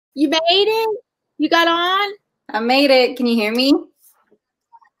You made it? You got on? I made it. Can you hear me?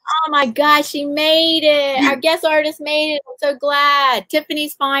 Oh my gosh, she made it. Our guest artist made it. I'm so glad.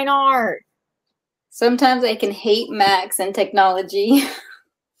 Tiffany's Fine Art. Sometimes I can hate Macs and technology.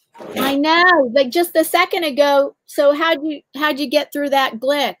 I know. Like just a second ago. So how'd you get through that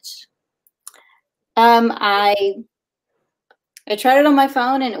glitch? I tried it on my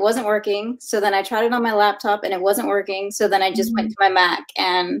phone and it wasn't working. So then I tried it on my laptop and it wasn't working. So then I just went to my Mac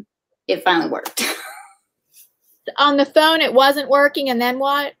and it finally worked. On the phone it wasn't working, and then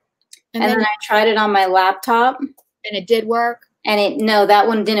what? And then I tried it on my laptop. And it did work? And no, that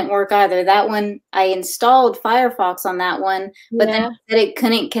one didn't work either. That one, I installed Firefox on that one, but then it said it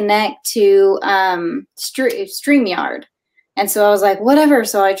couldn't connect to StreamYard. And so I was like, whatever.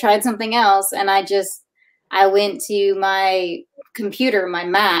 So I tried something else, and I went to my computer, my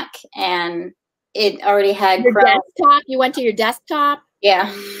Mac, and it already had your desktop. You went to your desktop?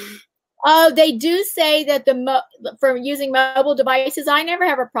 Yeah. Oh, they do say that for using mobile devices, I never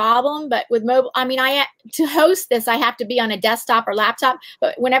have a problem. But with mobile, I mean, to host this, I have to be on a desktop or laptop.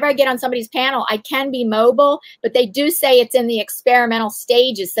 But whenever I get on somebody's panel, I can be mobile. But they do say it's in the experimental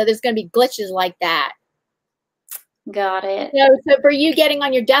stages, so there's going to be glitches like that. Got it. So for you, getting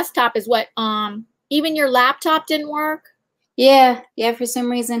on your desktop is what? Even your laptop didn't work? Yeah, for some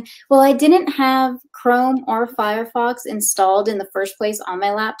reason. Well, I didn't have Chrome or Firefox installed in the first place on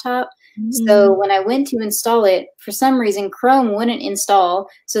my laptop. So when I went to install it, for some reason, Chrome wouldn't install.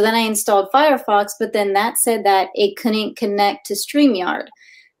 So then I installed Firefox, but then that said that it couldn't connect to StreamYard.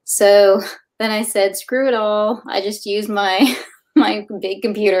 So then I said, screw it all. I just used my big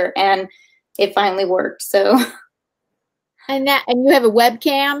computer, and it finally worked. So. And you have a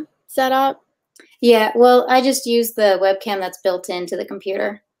webcam set up? Yeah, well, I just use the webcam that's built into the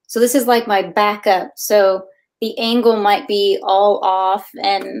computer. So this is like my backup. So the angle might be all off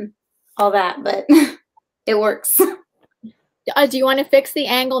and all that, but it works. Do you want to fix the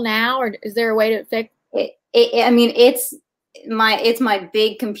angle now, or is there a way to fix it? I mean, it's my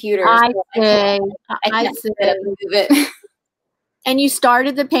big computer. I so see. I can't move it. And you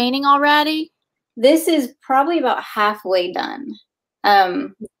started the painting already? This is probably about halfway done.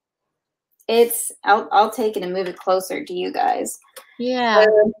 I'll take it and move it closer to you guys. Yeah.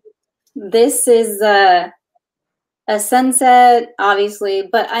 So this is a sunset, obviously,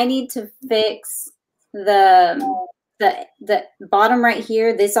 but I need to fix the bottom right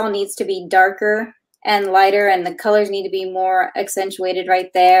here. This all needs to be darker and lighter, and the colors need to be more accentuated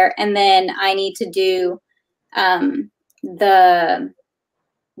right there. And then I need to do the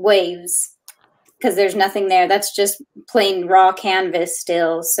waves, because there's nothing there. That's just plain raw canvas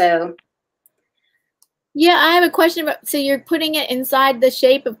still. So yeah, I have a question about, so you're putting it inside the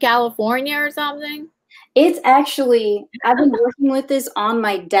shape of California or something? It's actually, I've been working with this on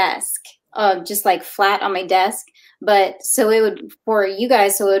my desk, just like flat on my desk. But so it would, for you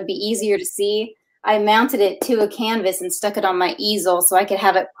guys, so it would be easier to see, I mounted it to a canvas and stuck it on my easel so I could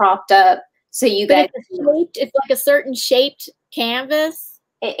have it propped up. So you guys. It's like a certain shaped canvas?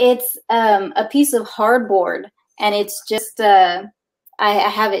 It's a piece of hardboard, and it's just, I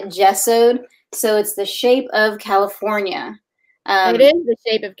have it gessoed. So it's the shape of California. It is the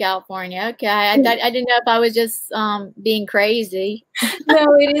shape of California. Okay. I didn't know if I was just being crazy.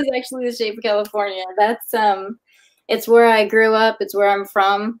 No, it is actually the shape of California. That's it's where I grew up. It's where I'm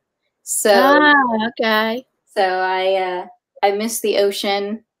from. So okay. So I miss the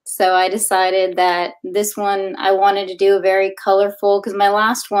ocean. So I decided that this one I wanted to do a very colorful, because my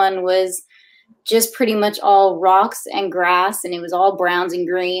last one was just pretty much all rocks and grass, and it was all browns and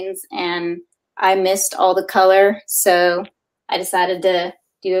greens, and I missed all the color. So I decided to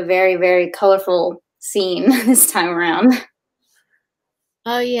do a very, very colorful scene this time around.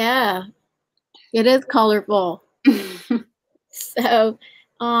 Oh, yeah. It is colorful. So,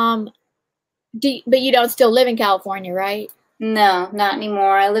 but you don't still live in California, right? No, not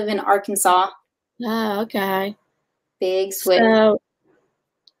anymore. I live in Arkansas. Oh, okay. Big switch. So,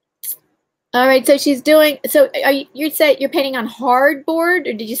 all right. So she's doing. So you said you're painting on hardboard,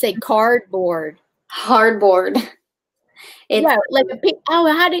 or did you say cardboard? Hardboard. Yeah, like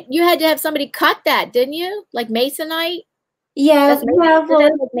how did you had to have somebody cut that, didn't you? Like masonite? Yeah, like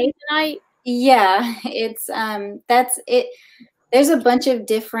masonite. Yeah, it's that's it. There's a bunch of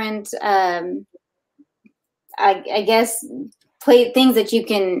different I guess things that you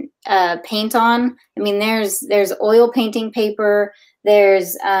can paint on. I mean, there's oil painting paper.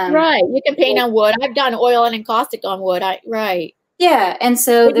 There's right. You can paint on wood. I've done oil and encaustic on wood. Right. Yeah, and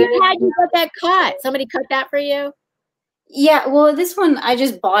so how'd you get that cut? Somebody cut that for you? Yeah, well, this one I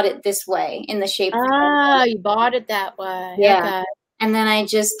just bought it this way in the shape. Oh, you bought it that way. Yeah. Okay. and then I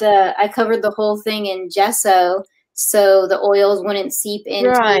just I covered the whole thing in gesso so the oils wouldn't seep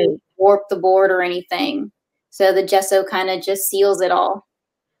into warp the board or anything. So the gesso kind of just seals it all.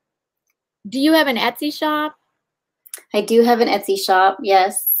 Do you have an Etsy shop? I do have an Etsy shop,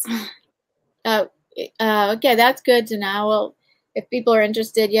 yes. Okay, that's good to know. Well, if people are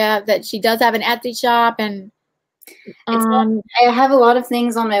interested, yeah, that she does have an Etsy shop, and I have a lot of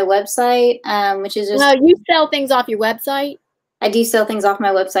things on my website, which is just. Well, you sell things off your website? I do sell things off my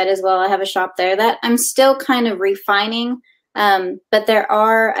website as well. I have a shop there that I'm still kind of refining, but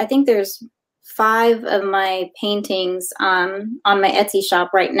I think there's 5 of my paintings on my Etsy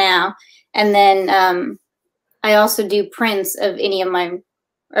shop right now, and then I also do prints of any of my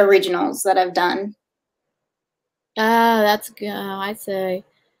originals that I've done. Oh, that's good. Oh, I see.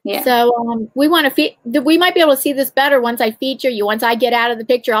 Yeah. So we might be able to see this better once I feature you. Once I get out of the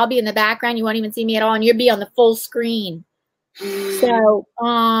picture, I'll be in the background. You won't even see me at all, and you'll be on the full screen. So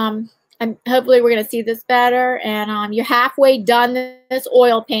and hopefully we're going to see this better. And you're halfway done this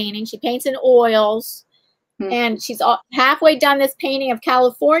oil painting. She paints in oils. And she's halfway done this painting of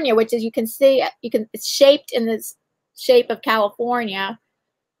California, which, as you can see, it's shaped in this shape of California.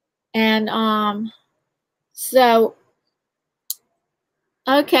 And so,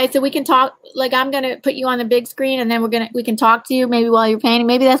 okay, so we can talk. Like, I'm gonna put you on the big screen, and then we can talk to you maybe while you're painting.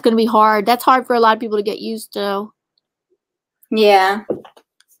 Maybe that's gonna be hard. That's hard for a lot of people to get used to. Yeah.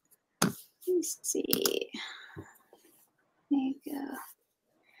 Let's see. There you go.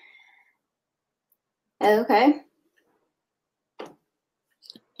 Okay.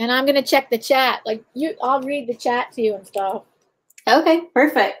 And I'm gonna check the chat. Like I'll read the chat to you and stuff. Okay,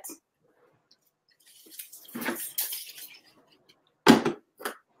 perfect.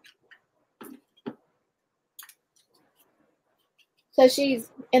 So she's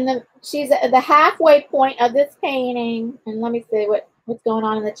at the halfway point of this painting, and let me see what's going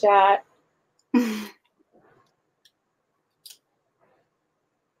on in the chat.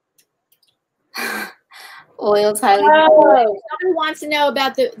 Oils highly. Somebody wants to know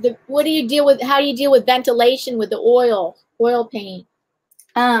about the how do you deal with ventilation with the oil paint?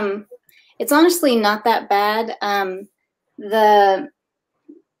 It's honestly not that bad.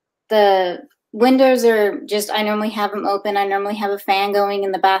 The windows are just, I normally have them open. I normally have a fan going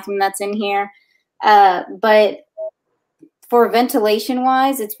in the bathroom that's in here. But for ventilation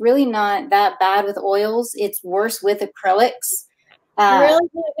wise, it's really not that bad with oils. It's worse with acrylics.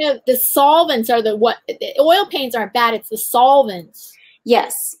 Really? The solvents are the oil paints aren't bad. It's the solvents.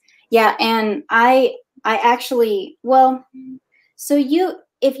 Yes. Yeah. And I actually, well, so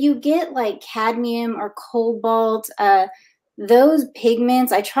if you get like cadmium or cobalt, those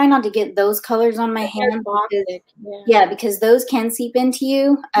pigments, I try not to get those colors on my hands. Because those can seep into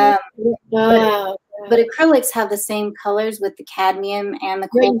you. But acrylics have the same colors with the cadmium and the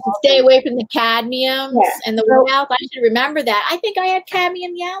cobalt. You stay away from the cadmiums and the white. I should remember that. I think I had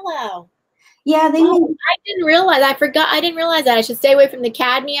cadmium yellow. Yeah, I didn't realize. I forgot. I didn't realize that. I should stay away from the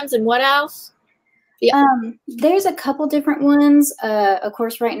cadmiums. And what else? There's a couple different ones. Of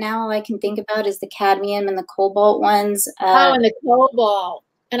course, right now all I can think about is the cadmium and the cobalt ones. And the cobalt.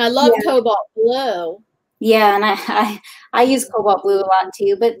 And I love cobalt blue. Yeah, and I use cobalt blue a lot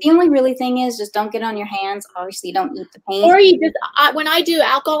too. But the only really thing is just don't get on your hands. Obviously, don't eat the paint. Or you just when I do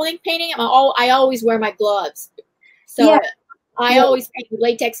alcohol ink painting, I always wear my gloves. So I always paint with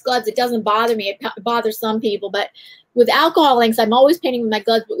latex gloves. It doesn't bother me. It bothers some people. But with alcohol inks, I'm always painting with my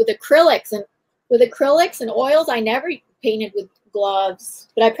gloves. But with acrylics and oils, I never painted with gloves.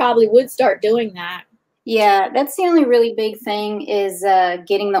 But I probably would start doing that. Yeah, that's the only really big thing is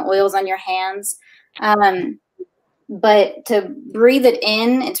getting the oils on your hands. But to breathe it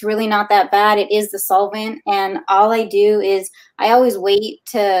in, it's really not that bad. It is the solvent. And all I do is I always wait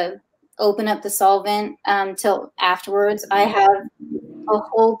to open up the solvent till afterwards. I have a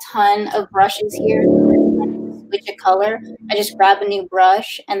whole ton of brushes here. Switch a color. I just grab a new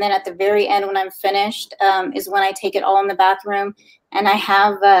brush. And then at the very end, when I'm finished, is when I take it all in the bathroom. And I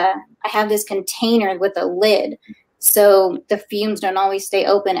have this container with a lid. So the fumes don't always stay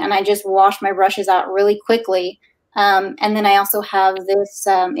open, and I just wash my brushes out really quickly. And then I also have this,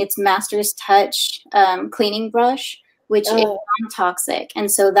 it's Master's Touch cleaning brush, which is non-toxic.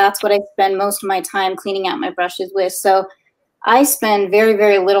 And so that's what I spend most of my time cleaning out my brushes with. So I spend very,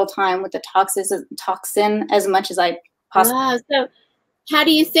 very little time with the toxin as much as I possibly. So how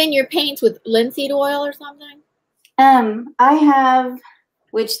do you thin your paints, with linseed oil or something? I have,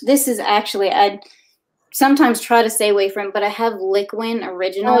 which this is actually, I sometimes try to stay away from, but I have Liquin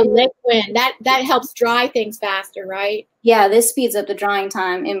Original. Oh, Liquin. That helps dry things faster, right? Yeah, this speeds up the drying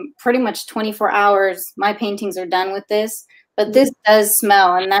time. In pretty much 24 hours, my paintings are done with this. But this does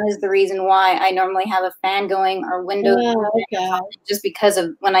smell, and that is the reason why I normally have a fan going or windows okay. just because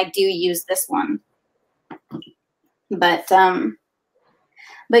of when I do use this one. But yeah,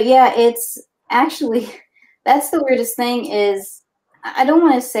 it's actually, that's the weirdest thing is, I don't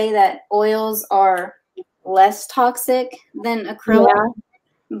want to say that oils are less toxic than acrylic,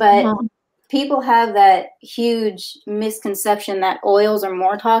 but people have that huge misconception that oils are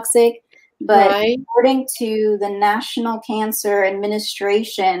more toxic. But according to the National Cancer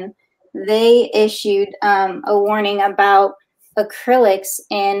Administration, they issued a warning about acrylics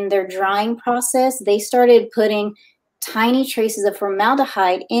in their drying process. They started putting tiny traces of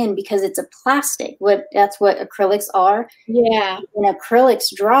formaldehyde in because it's a plastic. That's what acrylics are. Yeah. When acrylics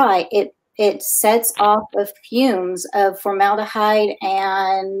dry, it sets off the fumes of formaldehyde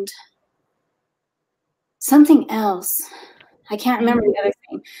and something else. I can't remember the other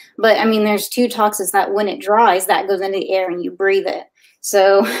thing. But I mean, there's two toxins that when it dries, that goes into the air and you breathe it.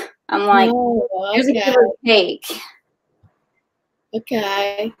 So I'm like, there's a give or take.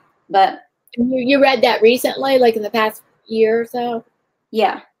 Okay. But you read that recently, like in the past year or so?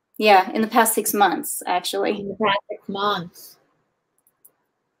 Yeah. Yeah. In the past 6 months, actually. In the past 6 months.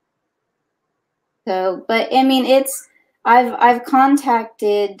 So, but I mean, I've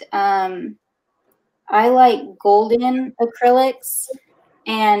contacted, I like golden acrylics,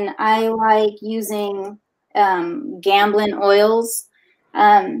 and I like using Gamblin oils.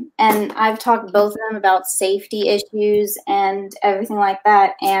 And I've talked both of them about safety issues and everything like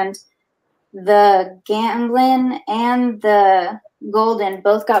that. And the Gamblin and the Golden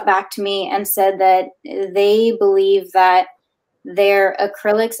both got back to me and said that they believe that their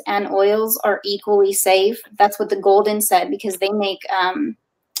acrylics and oils are equally safe. That's what the Golden said, because they make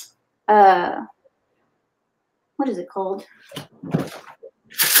what is it called?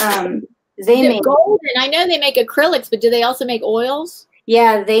 They make Golden. I know they make acrylics, but do they also make oils?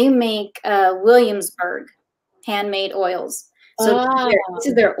 Yeah, they make Williamsburg handmade oils. So this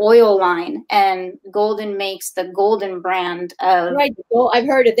is their oil line, and Golden makes the Golden brand of. Right, I've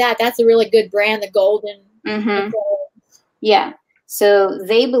heard of that. That's a really good brand, the Golden. Yeah. So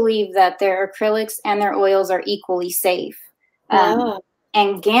they believe that their acrylics and their oils are equally safe.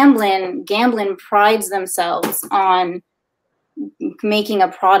 And Gamblin prides themselves on making a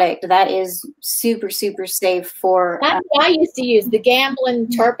product that is super, super safe for. That's what I used to use, the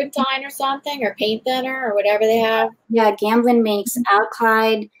Gamblin turpentine or something, or paint thinner or whatever they have. Yeah, Gamblin makes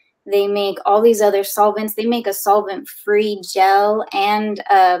alkyd. They make all these other solvents. They make a solvent-free gel and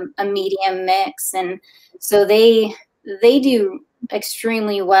a medium mix, and so they do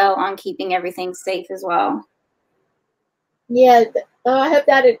extremely well on keeping everything safe as well. Yeah, I hope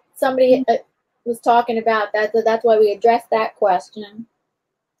that somebody was talking about that, so that's why we addressed that question.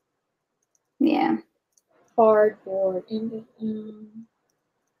 Yeah. Cardboard.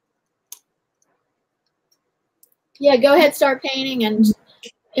 Yeah, go ahead, start painting, and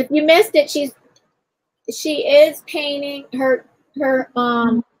if you missed it, she is painting the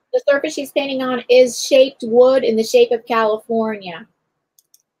surface she's painting on is shaped wood in the shape of California.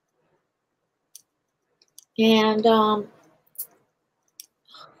 And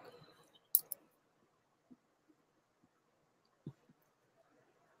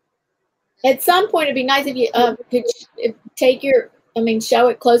at some point, it'd be nice if you could take show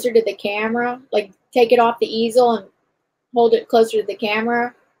it closer to the camera, like take it off the easel and hold it closer to the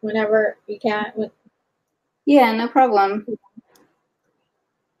camera whenever you can. Yeah, no problem.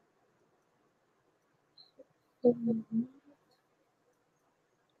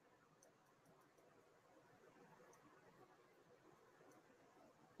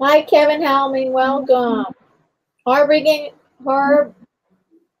 Hi, Kevin Helming. Welcome. Harbinger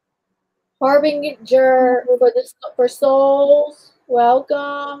for souls.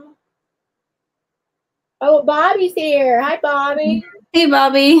 Welcome. Oh, Bobby's here. Hi, Bobby. Hey,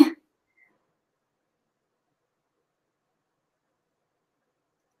 Bobby.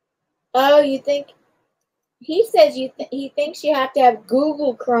 Oh, you think he says he thinks you have to have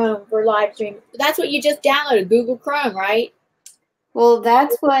Google Chrome for live stream. That's what you just downloaded, Google Chrome, right? Well,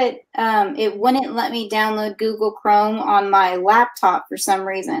 that's what it wouldn't let me download Google Chrome on my laptop for some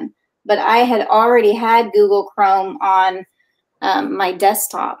reason. But I had already had Google Chrome on my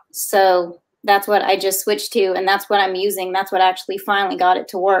desktop. So that's what I just switched to, and that's what I'm using. That's what actually finally got it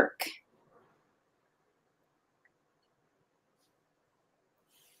to work.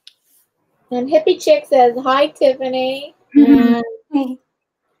 And Hippie Chick says, hi, Tiffany. And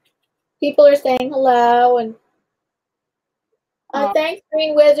people are saying hello. And thanks,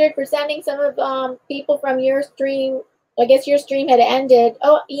 Green Wizard, for sending some of people from your stream. I guess your stream had ended.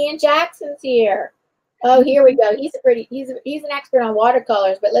 Oh, Ian Jackson's here. Oh, here we go. He's an expert on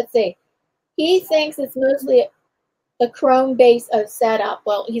watercolors, but let's see. He thinks it's mostly a chrome base of setup.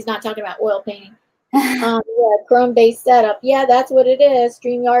 Well, he's not talking about oil painting. Yeah, chrome based setup. Yeah, that's what it is.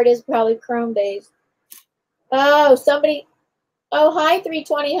 StreamYard is probably chrome based. Oh, somebody. Oh, hi,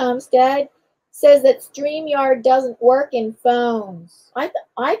 320 Homestead says that StreamYard doesn't work in phones. I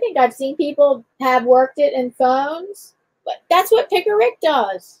think I've seen people have worked it in phones, but that's what Picker Rick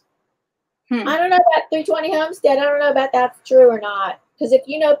does. I don't know about 320 Homestead. I don't know about that's true or not. Because if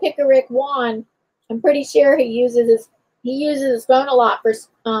you know Picker Rick 1, I'm pretty sure he uses his phone a lot for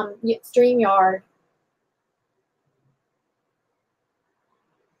StreamYard.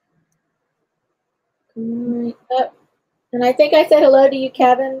 And I think I said hello to you,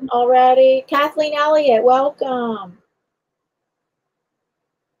 Kevin, already. Kathleen Elliott, welcome.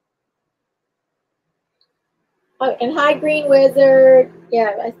 Oh, and hi, Green Wizard.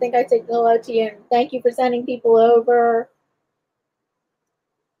 Yeah, I think I said hello to you. And thank you for sending people over.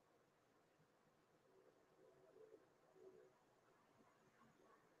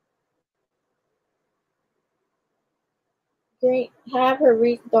 Great. Have her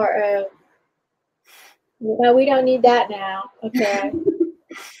restart. No, we don't need that now. Okay.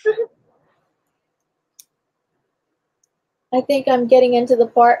 I think I'm getting into the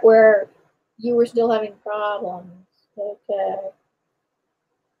part where you were still having problems. Okay.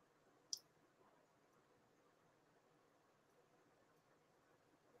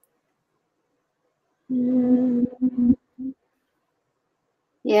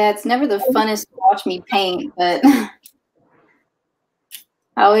 Yeah, it's never the funnest to watch me paint, but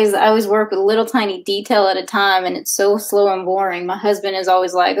I always work with a little tiny detail at a time, and it's so slow and boring. My husband is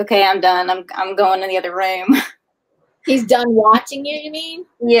always like, "Okay, I'm done. I'm going to the other room." He's done watching you, you mean?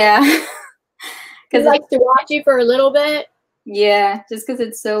 Yeah. He likes to watch you for a little bit? Yeah, just because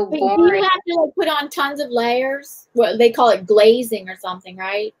it's so boring. Do you have to like put on tons of layers? Well, they call it glazing or something,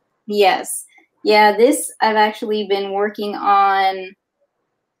 right? Yes. Yeah, this I've actually been working on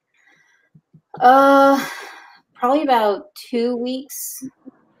probably about 2 weeks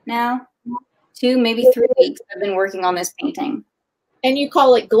now. 2, maybe 3 weeks I've been working on this painting. And you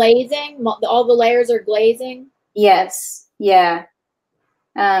call it glazing? All the layers are glazing? Yes. Yeah.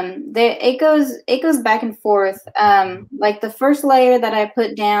 It goes back and forth. Like the first layer that I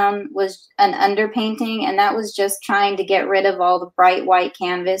put down was an underpainting, and that was just trying to get rid of all the bright white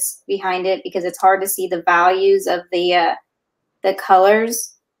canvas behind it because it's hard to see the values of the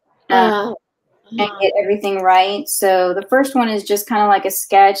colors and get everything right. So the first one is just kind of like a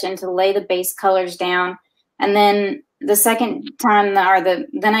sketch and to lay the base colors down, and then the second time,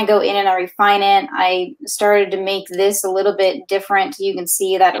 then I go in and I refine it. I started to make this a little bit different. You can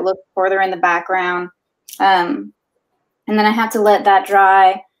see that it looks further in the background. And then I have to let that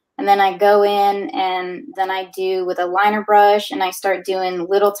dry. And then I go in and then I do with a liner brush and I start doing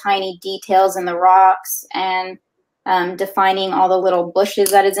little tiny details in the rocks and defining all the little bushes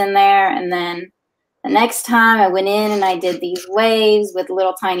that is in there. And then the next time I went in and I did these waves with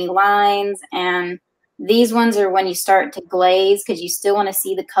little tiny lines, and these ones are when you start to glaze because you still want to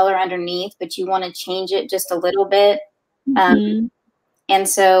see the color underneath, but you want to change it just a little bit. And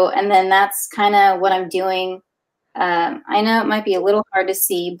then that's kind of what I'm doing. I know it might be a little hard to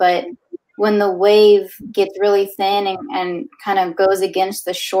see, but when the wave gets really thin and kind of goes against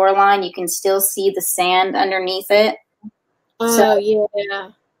the shoreline, you can still see the sand underneath it. Oh, yeah.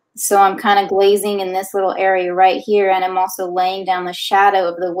 So I'm kind of glazing in this little area right here, and I'm also laying down the shadow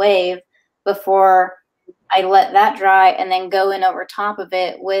of the wave before I let that dry and then go in over top of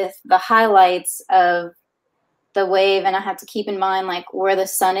it with the highlights of the wave. And I have to keep in mind like where the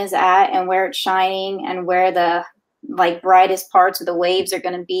sun is at and where it's shining and where the like brightest parts of the waves are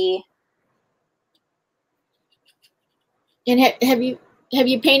going to be. And have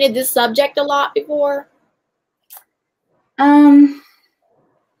you painted this subject a lot before?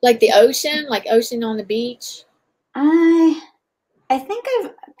 Like the ocean, like ocean on the beach? I think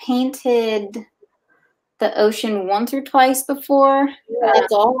I've painted the ocean once or twice before.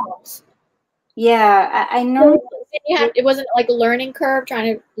 That's all. Yeah, I know. It wasn't like a learning curve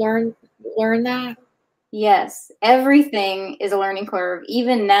trying to learn that? Yes, everything is a learning curve,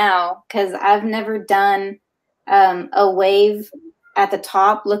 even now, because I've never done a wave at the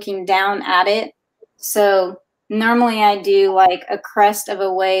top looking down at it. So normally I do like a crest of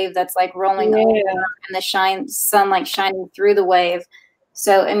a wave that's like rolling over and the sunlight shining through the wave.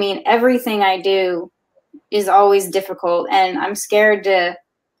 So, I mean, everything I do is always difficult, and I'm scared to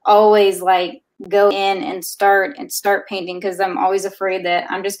always like go in and start painting because I'm always afraid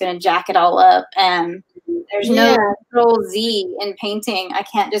that I'm just going to jack it all up, and there's no Control Z in painting. I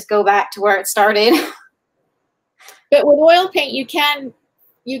can't just go back to where it started. But with oil paint, you can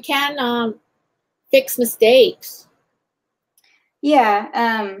fix mistakes. Yeah.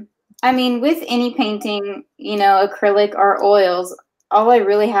 I mean, with any painting, you know, acrylic or oils, all I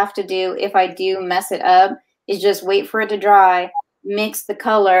really have to do if I do mess it up is just wait for it to dry, mix the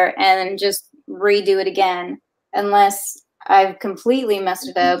color, and just redo it again. Unless I've completely messed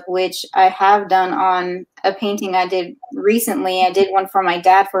it up, which I have done on a painting I did recently. I did one for my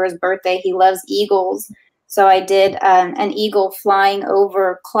dad for his birthday. He loves eagles. So I did an eagle flying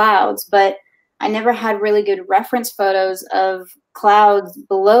over clouds, but I never had really good reference photos of clouds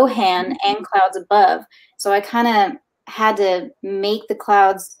below hand and clouds above. So I kind of had to make the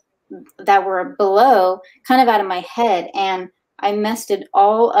clouds that were below kind of out of my head, and I messed it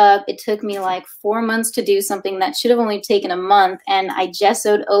all up. It took me like 4 months to do something that should have only taken a month, and I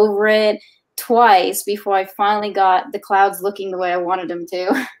gessoed over it twice before I finally got the clouds looking the way I wanted them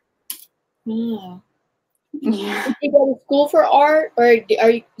to. Yeah. Yeah. Did you go to school for art, or are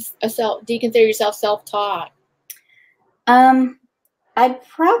you do you consider yourself self-taught? I'd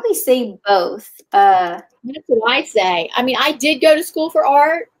probably say both. That's what I say. I mean, I did go to school for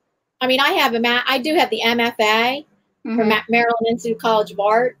art. I mean, I do have the MFA from Maryland Institute College of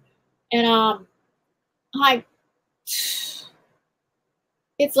Art, and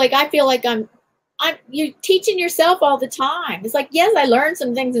it's like I feel like you're teaching yourself all the time. It's like, yes, I learned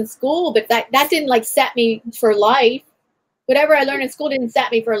some things in school, but that didn't like set me for life. Whatever I learned in school didn't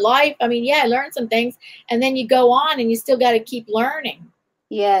set me for life. I mean, yeah, I learned some things, and then you go on and you still got to keep learning.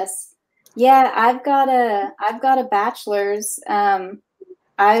 Yes. Yeah, I've got a bachelor's. I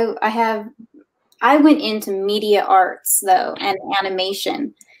went into media arts though and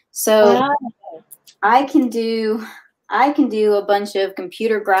animation. So I can do a bunch of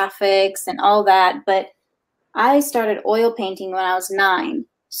computer graphics and all that, but I started oil painting when I was 9.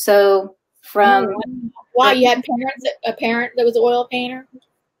 So from wow, you had a parent that was an oil painter?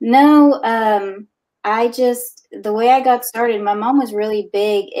 No, the way I got started, my mom was really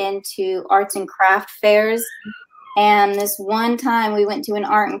big into arts and craft fairs. And this one time we went to an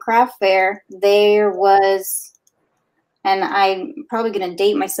art and craft fair, there was, and I'm probably going to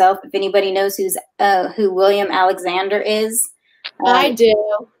date myself if anybody knows who William Alexander is. I do.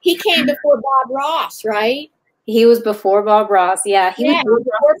 He came before Bob Ross, right? He was before Bob Ross. Yeah, he was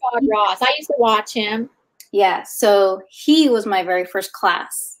before Bob Ross. I used to watch him. Yeah, so he was my very first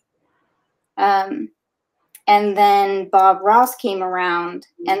class. And then Bob Ross came around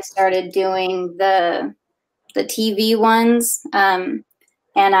and started doing the TV ones. And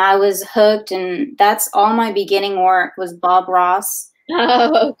I was hooked, and that's all my beginning work was Bob Ross.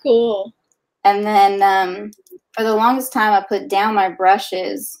 Oh, cool. And then for the longest time, I put down my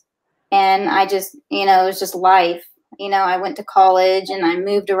brushes, and I just, you know, it was just life. You know, I went to college and I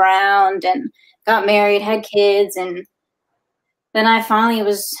moved around and got married, had kids, and then I finally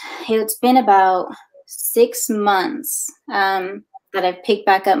it's been about 6 months that I've picked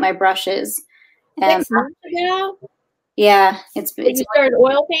back up my brushes. 6 months ago? Yeah. You started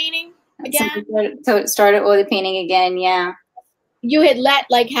oil painting again? So it started oil painting again, yeah. You had let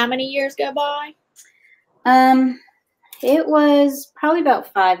like how many years go by? It was probably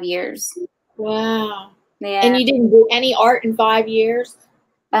about 5 years. Wow. Yeah. And you didn't do any art in 5 years?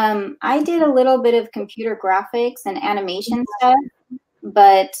 I did a little bit of computer graphics and animation stuff,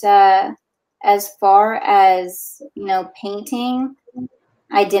 but as far as, you know, painting,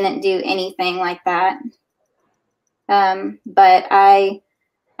 I didn't do anything like that. But I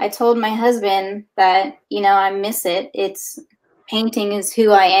told my husband that, you know, I miss it. Painting is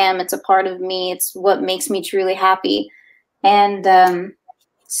who I am. It's a part of me. It's what makes me truly happy. And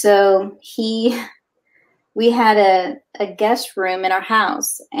so we had a guest room in our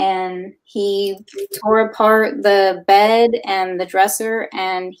house, and he tore apart the bed and the dresser,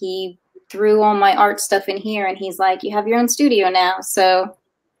 and he threw all my art stuff in here, and he's like, you have your own studio now. So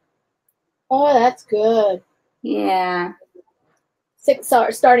oh, that's good. Yeah.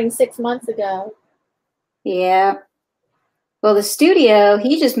 Starting 6 months ago. Yeah. Well, the studio,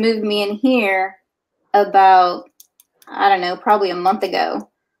 he just moved me in here about, I don't know, probably a month ago.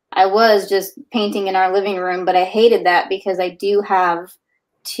 I was just painting in our living room, but I hated that because I do have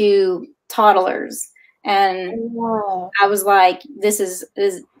 2 toddlers. And I was like,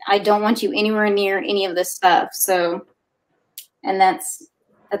 I don't want you anywhere near any of this stuff. So, and that's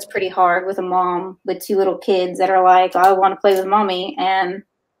pretty hard with a mom with 2 little kids that are like, I want to play with mommy, and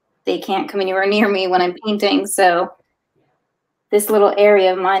they can't come anywhere near me when I'm painting. So this little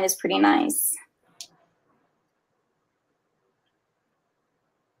area of mine is pretty nice.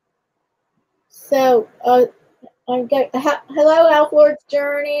 So, hello, Alfred's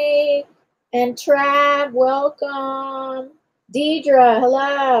Journey. And Trav, welcome. Deidre,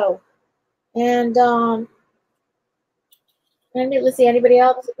 hello. And let's see, anybody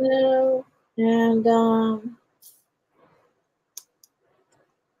else know? And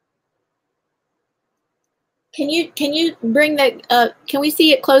can you bring the can we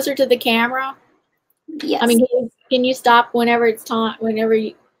see it closer to the camera? Yes. I mean, can you stop whenever it's time, whenever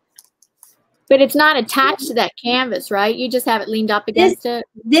you, but it's not attached to that canvas, right? You just have it leaned up against it.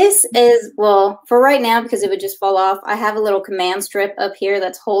 This is, well, for right now, because it would just fall off, I have a little command strip up here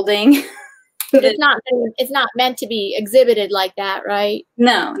that's holding. It's not meant to be exhibited like that, right?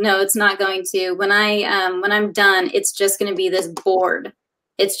 No, it's not going to. When I'm done, it's just going to be this board.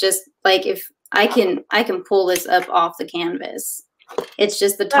 It's just like, if I can pull this up off the canvas. It's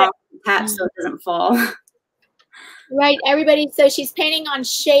just the top attached so it doesn't fall. Right, everybody. So she's painting on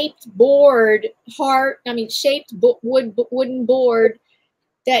shaped board, shaped wooden board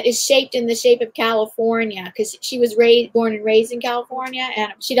that is shaped in the shape of California, because she was born and raised in California,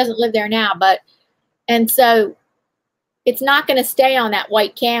 and she doesn't live there now. And so it's not going to stay on that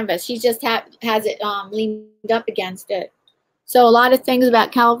white canvas. She just has it leaned up against it. So a lot of things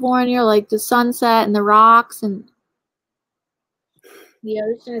about California, like the sunset and the rocks and the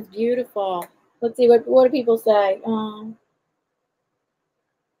ocean, is beautiful. Let's see, what do people say?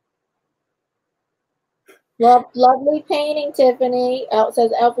 Lovely painting, Tiffany. It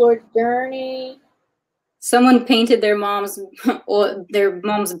says Elf Lord's Journey. Someone painted their mom's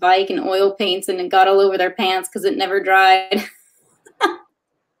bike in oil paints, and it got all over their pants because it never dried.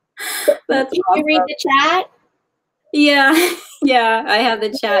 That's Can awesome. you read the chat? Yeah, I have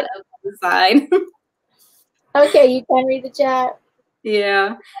the chat up on the side. Okay, you can read the chat.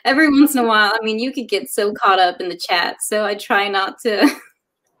 Yeah, every once in a while. I mean, you could get so caught up in the chat, so I try not to.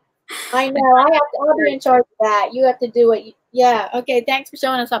 I know. I'll be in charge of that. You have to do it. Yeah. Okay. Thanks for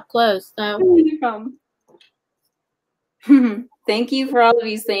showing us up close. So. No problem. Thank you for all of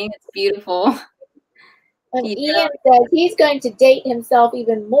you saying it's beautiful. And Ian says he's going to date himself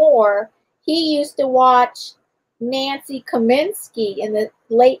even more. He used to watch Nancy Kaminsky in the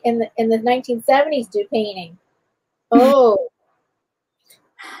 1970s do painting. Oh.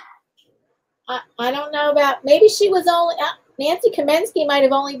 I don't know about, maybe she was only, Nancy Kaminsky might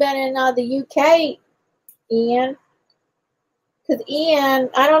have only been in the UK, Ian. Because Ian,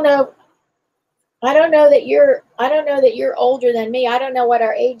 I don't know that you're older than me. I don't know what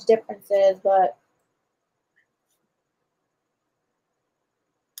our age difference is, but.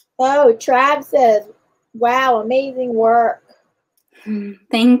 Oh, Trav says, wow, amazing work.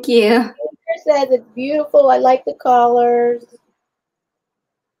 Thank you. Peter says it's beautiful. I like the colors.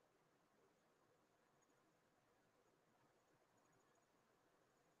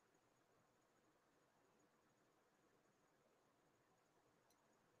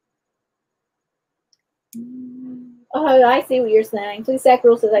 Oh, I see what you're saying. Please Sack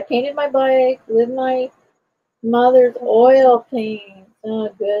Rule says, I painted my bike with my mother's oil paint. Oh,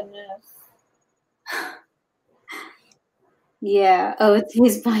 goodness. Yeah. Oh, it's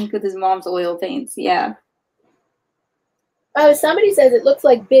his bike with his mom's oil paints. Yeah. Oh, somebody says it looks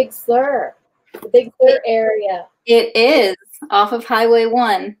like Big Sur, the Big Sur area. It is off of Highway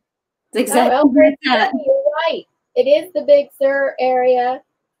 1. It's exactly like that. You're right. It is the Big Sur area.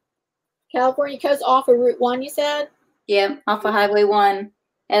 California coast off of Route 1, you said? Yeah, off of Highway 1.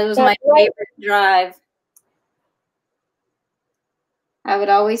 It was my favorite drive. I would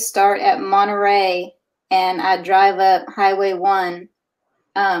always start at Monterey, and I'd drive up Highway 1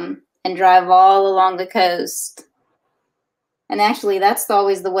 and drive all along the coast. And actually, that's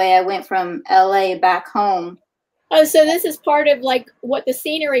always the way I went from LA back home. Oh, so this is part of like what the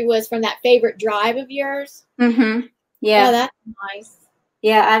scenery was from that favorite drive of yours? Mm-hmm. Yeah. Oh, that's nice.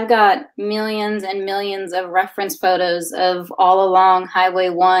 Yeah, I've got millions and millions of reference photos of all along Highway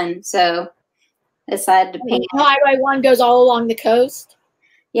 1. So I decided to paint. Highway 1 goes all along the coast?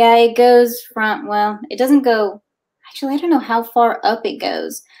 Yeah, it goes from, well, it doesn't go, actually, I don't know how far up it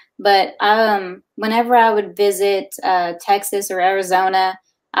goes. But whenever I would visit Texas or Arizona,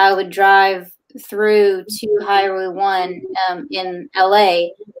 I would drive through to Highway 1 in LA,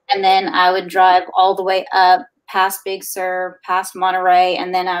 and then I would drive all the way up past Big Sur, past Monterey,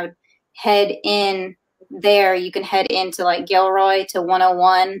 and then I would head in there. You can head into like Gilroy to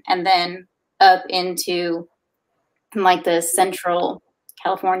 101, and then up into like the central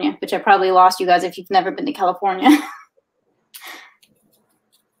California, which I probably lost you guys if you've never been to California.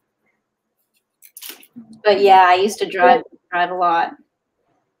 But yeah, I used to drive a lot.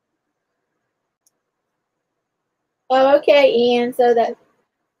 Oh, okay, Ian. So that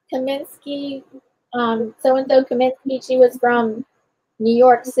Kaminsky, so-and-so Kaminsky, she was from New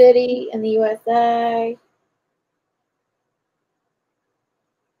York City in the USA.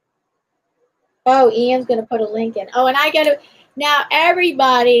 Oh, Ian's going to put a link in. Oh, and I got to, now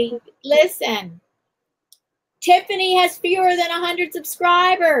everybody, listen. Tiffany has fewer than 100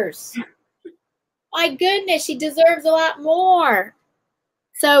 subscribers. My goodness, she deserves a lot more.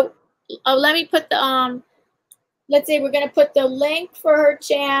 So, let me put the, let's see, we're going to put the link for her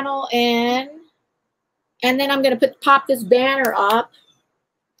channel in. And then I'm going to pop this banner up.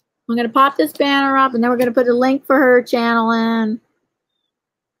 I'm going to pop this banner up, and then we're going to put a link for her channel in.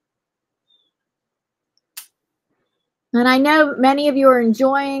 And I know many of you are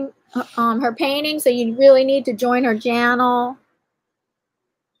enjoying her painting, so you really need to join her channel.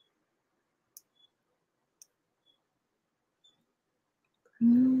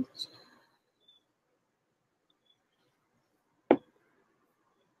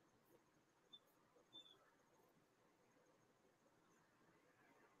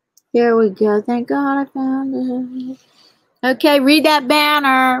 Here we go. Thank God I found it. Okay, read that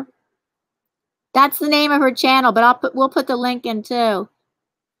banner. That's the name of her channel, but we'll put the link in too.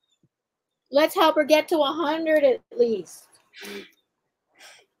 Let's help her get to 100 at least.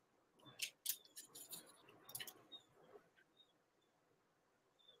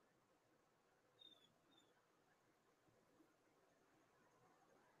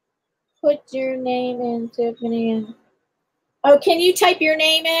 Put your name in, Tiffany. Oh, can you type your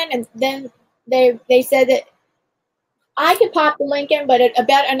name in? And then they said that I could pop the link in, but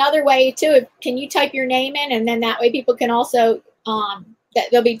about another way too. Can you type your name in, and then that way people can also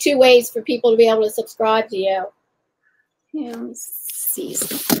there'll be 2 ways for people to be able to subscribe to you. Yeah, let's see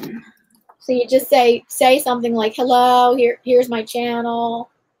something. So you just say something like, "Hello, here's my channel."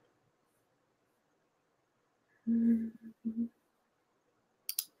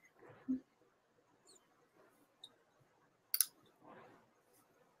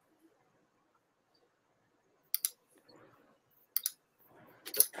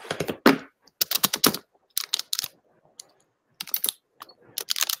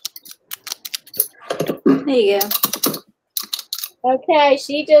 There you go. Okay,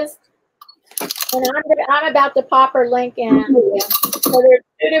 she just, and I'm about to pop her link in. So there's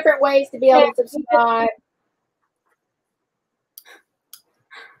 2 different ways to be able to subscribe.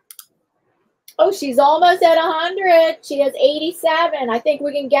 Oh, she's almost at 100. She has 87. I think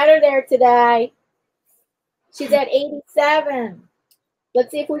we can get her there today. She's at 87.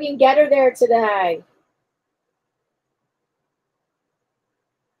 Let's see if we can get her there today.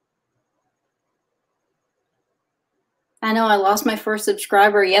 I know I lost my first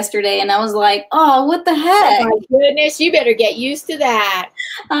subscriber yesterday, and I was like, oh, what the heck? Oh my goodness, you better get used to that.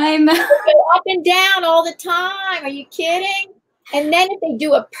 I know. They go up and down all the time. Are you kidding? And then if they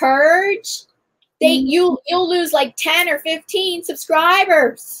do a purge, you'll lose like 10 or 15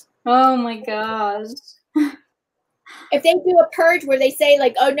 subscribers. Oh my gosh. If they do a purge where they say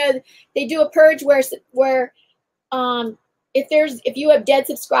like, oh no, they do a purge where if you have dead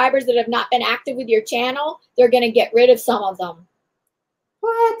subscribers that have not been active with your channel, they're going to get rid of some of them.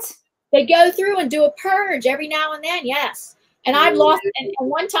 What? They go through and do a purge every now and then, yes. And I've lost, and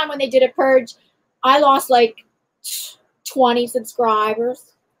one time when they did a purge, I lost like 20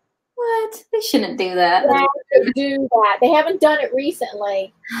 subscribers. What? They shouldn't do that. Yeah, they do that. They haven't done it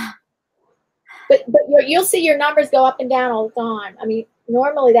recently. But you'll see your numbers go up and down all the time. I mean,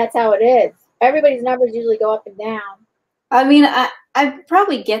 normally that's how it is. Everybody's numbers usually go up and down. I mean, I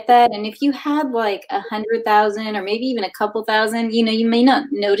probably get that. And if you had like 100,000 or maybe even a couple thousand, you know, you may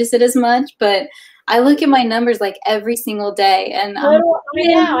not notice it as much. But I look at my numbers like every single day, and I know. I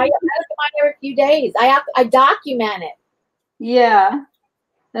look at mine every few days. I document it. Yeah,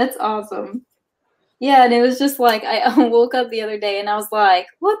 that's awesome. Yeah, and it was just like I woke up the other day and I was like,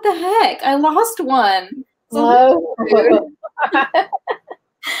 "What the heck? I lost one." So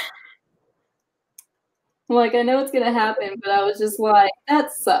like, I know it's gonna happen, but I was just like,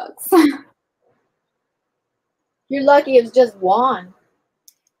 "That sucks." You're lucky it's just one.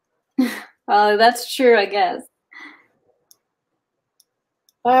 That's true, I guess.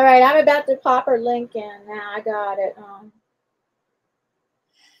 All right, I'm about to pop her link in now. I got it.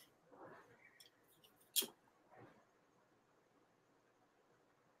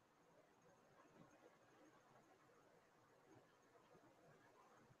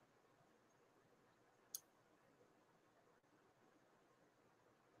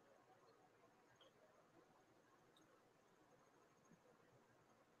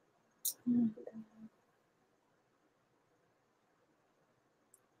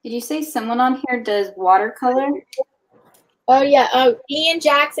 Did you say someone on here does watercolor? Oh yeah. Oh, Ian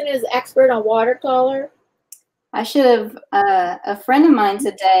Jackson is expert on watercolor. I should have, a friend of mine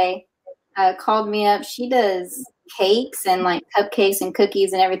today called me up. She does cakes and like cupcakes and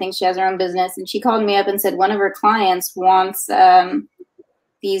cookies and everything. She has her own business. And she called me up and said one of her clients wants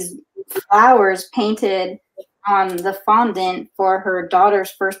these flowers painted on the fondant for her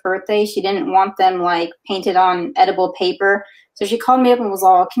daughter's first birthday. She didn't want them like painted on edible paper. So she called me up and was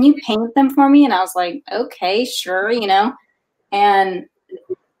all, can you paint them for me? And I was like, okay, sure, you know. And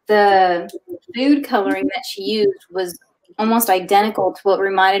the food coloring that she used was almost identical to what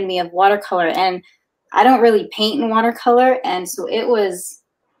reminded me of watercolor. And I don't really paint in watercolor. And so it was,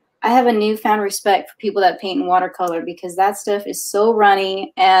 I have a newfound respect for people that paint in watercolor because that stuff is so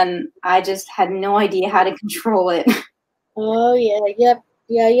runny and I just had no idea how to control it. Oh yeah, yep,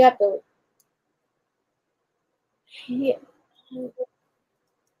 yeah, you have to. Yeah.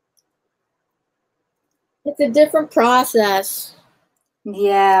 It's a different process.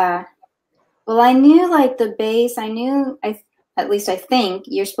 Yeah. Well, I knew like the base, at least I think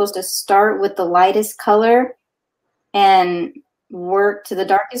you're supposed to start with the lightest color and work to the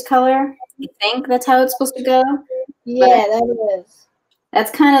darkest color. I think that's how it's supposed to go. Yeah, that is. That's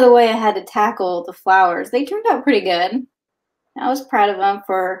kind of the way I had to tackle the flowers. They turned out pretty good. I was proud of them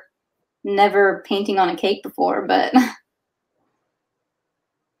for never painting on a cake before, but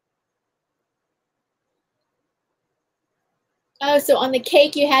Oh, so on the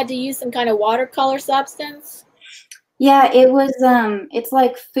cake you had to use some kind of watercolor substance? yeah, it was it's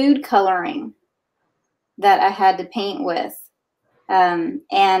like food coloring that I had to paint with. And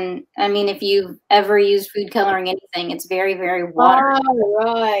I mean, if you've ever used food coloring anything, it's very, very watery. Oh,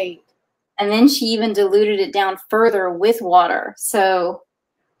 right. And then she even diluted it down further with water. So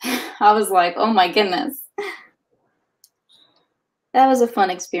I was like, oh my goodness. That was a fun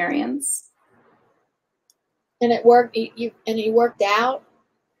experience. And it worked. You worked out.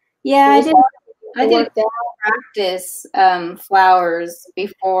 Yeah, I did practice flowers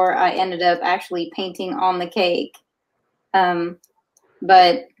before I ended up actually painting on the cake.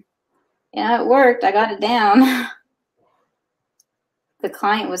 But yeah, it worked. I got it down. The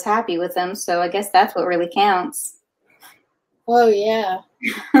client was happy with them, so I guess that's what really counts. Oh yeah.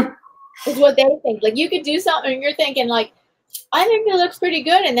 It's what they think. Like you could do something and you're thinking like, I think it looks pretty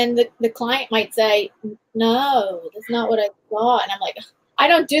good. And then the client might say, no, that's not what I thought. And I'm like, I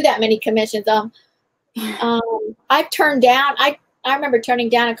don't do that many commissions. I've turned down, I remember turning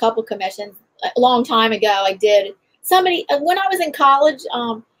down a couple commissions a long time ago. I did. Somebody, when I was in college,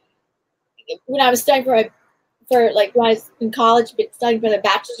 when I was studying when I was in college, studying for the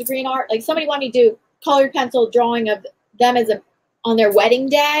bachelor's degree in art, like somebody wanted me to do colored pencil drawing of them on their wedding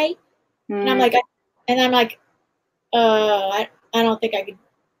day. And I'm like, I don't think I could.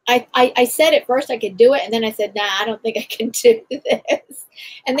 I said at first I could do it, and then I said, nah, I don't think I can do this.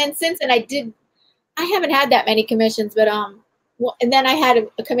 And then since then I haven't had that many commissions, but well, and then I had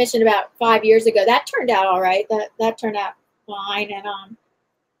a commission about 5 years ago. That turned out all right. That turned out fine, and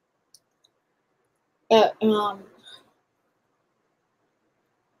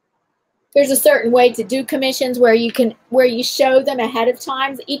there's a certain way to do commissions where you show them ahead of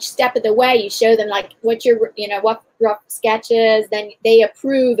time. Each step of the way, you show them like what what rough sketches. Then they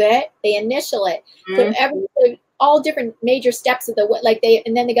approve it, they initial it. Mm-hmm. So all different major steps of the way,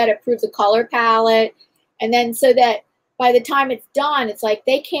 and then they got to approve the color palette, and then so that by the time it's done, it's like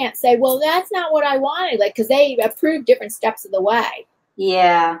they can't say, well, that's not what I wanted, like because they approved different steps of the way.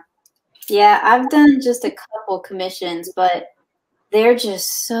 Yeah, I've done just a couple commissions, but they're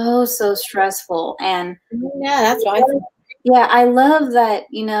just so stressful. And yeah, that's what I think. Yeah, I love that,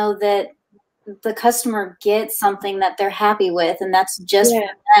 that the customer gets something that they're happy with, and that's just for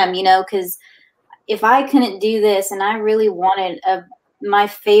them, because if I couldn't do this and I really wanted my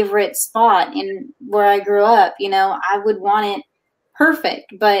favorite spot in where I grew up, I would want it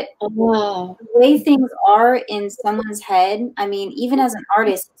perfect. But the way things are in someone's head, I mean, even as an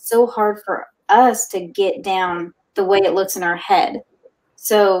artist, it's so hard for us to get down the way it looks in our head.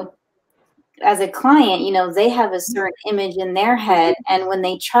 So as a client, they have a certain image in their head, and when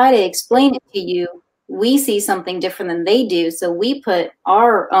they try to explain it to you, we see something different than they do. So we put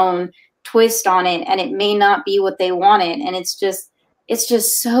our own twist on it, and it may not be what they wanted, and it's just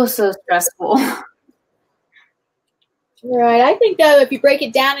so stressful. Right. I think though, if you break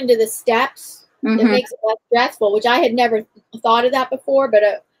it down into the steps, it makes it less stressful, which I had never thought of that before. But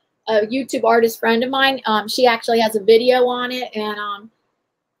a YouTube artist friend of mine, she actually has a video on it, and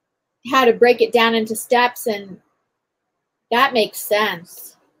how to break it down into steps, and that makes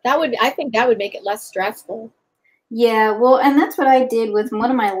sense. I think that would make it less stressful. Yeah, well, and that's what I did with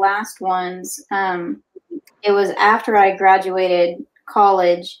one of my last ones. It was after I graduated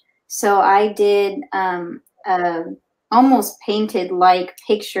college, so I did almost painted like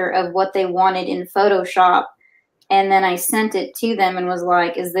picture of what they wanted in Photoshop. And then I sent it to them and was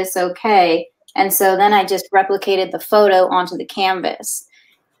like, is this okay? And so then I just replicated the photo onto the canvas.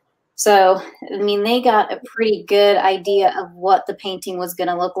 So, I mean, they got a pretty good idea of what the painting was going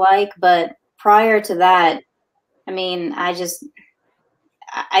to look like. But prior to that, I mean, I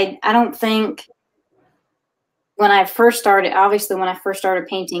don't think when I first started, obviously when I first started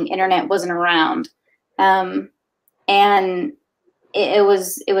painting, internet wasn't around. And it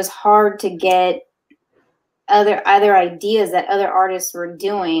was hard to get other ideas that other artists were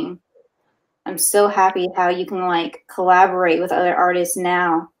doing. I'm so happy how you can like collaborate with other artists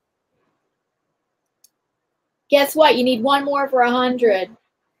now. Guess what? You need one more for 100.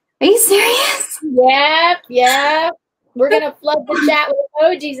 Are you serious? Yep. We're gonna flood the chat with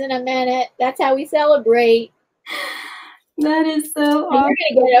emojis in a minute. That's how we celebrate. That is so awesome.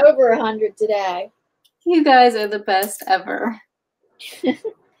 You're gonna get over 100 today. You guys are the best ever.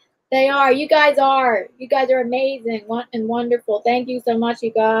 They are. You guys are. You guys are amazing and wonderful. Thank you so much,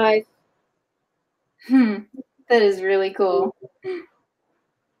 you guys. That is really cool.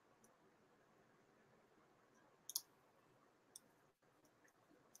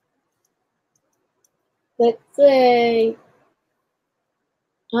 Let's see.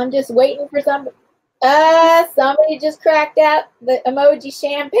 I'm just waiting for somebody. Somebody just cracked out the emoji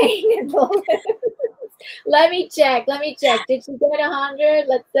champagne and balloons. Let me check. Did she get 100?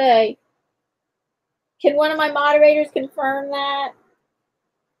 Let's see. Can one of my moderators confirm that?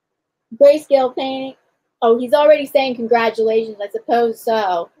 Grayscale painting. Oh, he's already saying congratulations. I suppose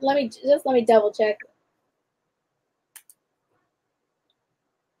so. Let me double check.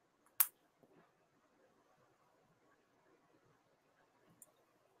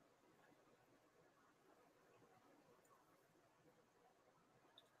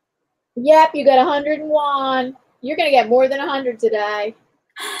 Yep, you got 101. You're gonna get more than 100 today.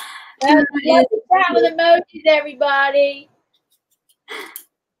 Let's chat with emojis, everybody.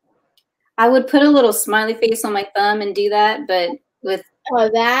 I would put a little smiley face on my thumb and do that, but with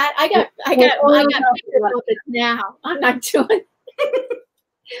that I got pictures now. I'm not doing.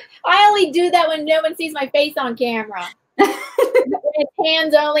 I only do that when no one sees my face on camera. It's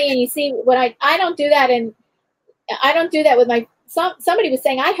hands only, and you see what I don't do that, and I don't do that with my. Somebody was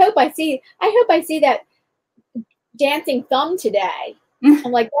saying, I hope I see that dancing thumb today. I'm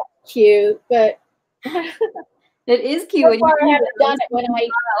like, that's cute, but it is cute. So far I haven't done it when I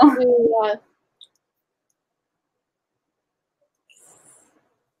do.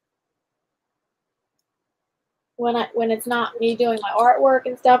 When it's not me doing my artwork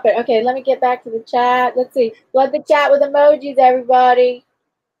and stuff. But okay, let me get back to the chat. Let's see. Flood the chat with emojis, everybody.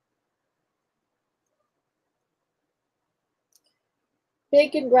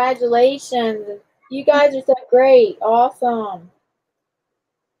 Big congratulations. You guys are so great. Awesome.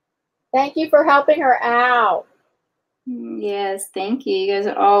 Thank you for helping her out. Yes, thank you. You guys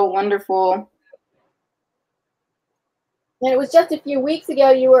are all wonderful. And it was just a few weeks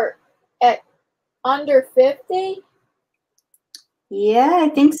ago you were at under 50? Yeah, I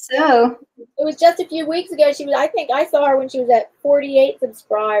think so. It was just a few weeks ago. I think I saw her when she was at 48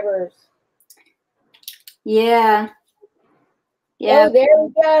 subscribers. Yeah. Yeah. Oh, there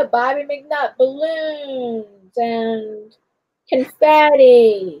we go. Bobby McNutt, balloons and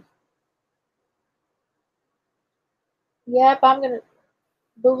confetti. Yep, I'm gonna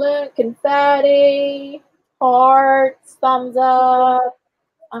balloon, confetti, hearts, thumbs up.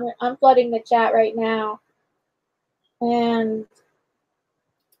 I'm flooding the chat right now. And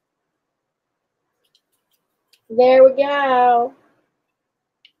there we go.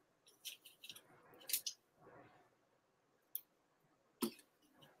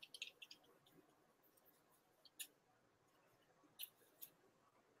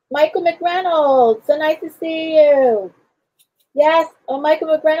 Michael McReynolds, so nice to see you. Yes, Michael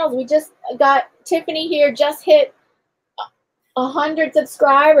McReynolds, we just got Tiffany here, just hit 100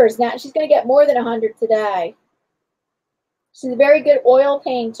 subscribers. Now she's going to get more than 100 today. She's a very good oil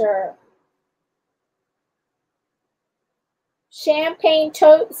painter. Champagne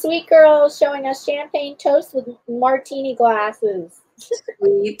toast, sweet girl showing us champagne toast with martini glasses.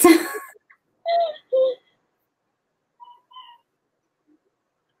 Sweet.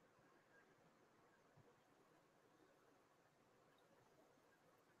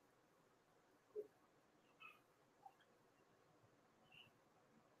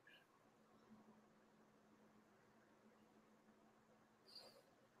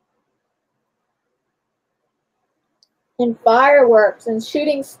 And fireworks and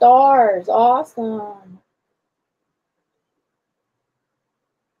shooting stars. Awesome.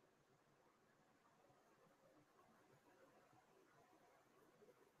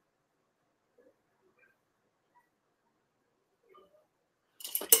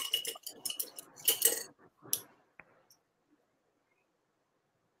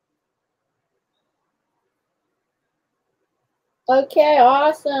 Okay,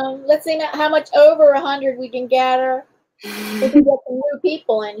 awesome. Let's see how much over 100 we can gather. We can get some new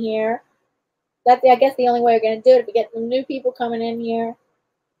people in here. That's, I guess, the only way we're going to do it, if we get some new people coming in here.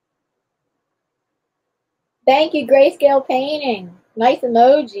 Thank you, Grayscale Painting. Nice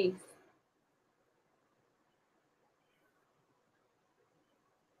emojis.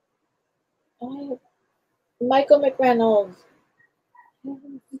 Oh, Michael McReynolds.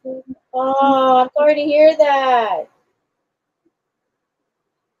 Oh, I'm sorry to hear that.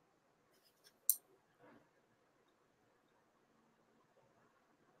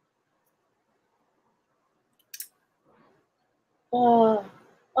 Oh,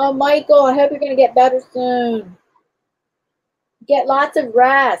 Michael, I hope you're going to get better soon. Get lots of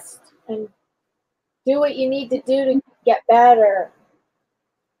rest and do what you need to do to get better.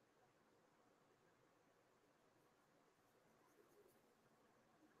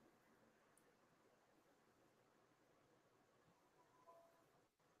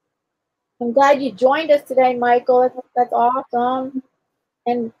 I'm glad you joined us today, Michael. That's awesome.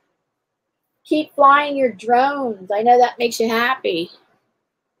 And keep flying your drones. I know that makes you happy.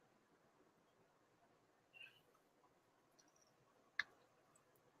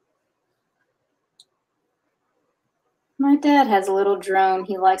 My dad has a little drone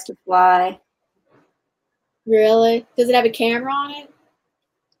he likes to fly. Really? Does it have a camera on it?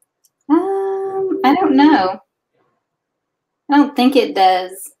 I don't know. I don't think it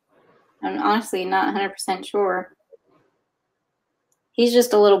does. I'm honestly not 100% sure. He's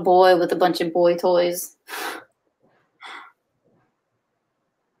just a little boy with a bunch of boy toys.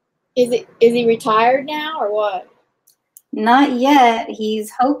 Is he retired now or what? Not yet.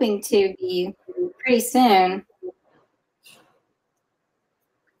 He's hoping to be pretty soon.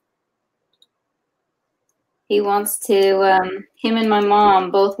 He wants to, him and my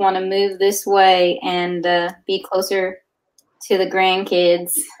mom both want to move this way and be closer to the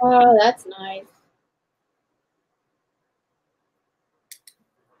grandkids. Oh, that's nice.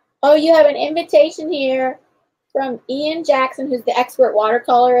 Oh, you have an invitation here from Ian Jackson, who's the expert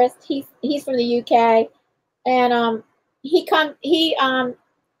watercolorist. He's from the UK, and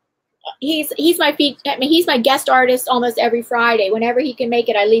he's my guest artist almost every Friday. Whenever he can make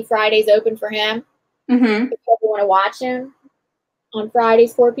it, I leave Fridays open for him. Mm-hmm. If you want to watch him on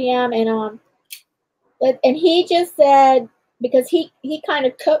Fridays 4 p.m. and he just said, because he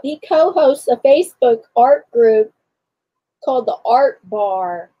co-hosts a Facebook art group called the Art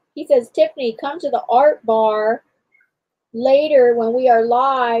Bar. He says, Tiffany, come to the Art Bar later when we are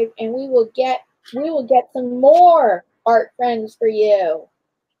live, and we will get some more art friends for you.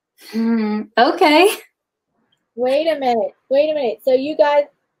 Okay. Wait a minute.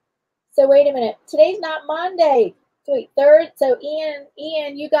 So wait a minute. Today's not Monday. Sweet. Third. So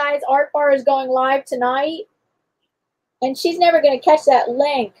Ian, you guys, Art Bar is going live tonight, and she's never going to catch that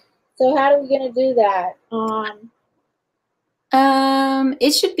link. So how are we going to do that?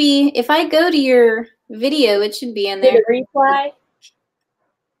 It should be, if I go to your video, it should be in there. The replay.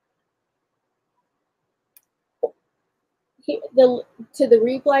 To the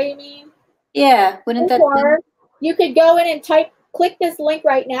replay, you mean? Yeah. Wouldn't that? Or you could go in and click this link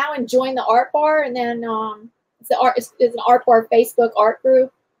right now and join the Art Bar, and then it's an Art Bar Facebook art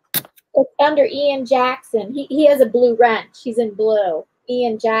group. It's under Ian Jackson. He has a blue wrench. He's in blue.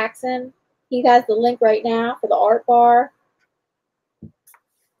 Ian Jackson. He has the link right now for the Art Bar.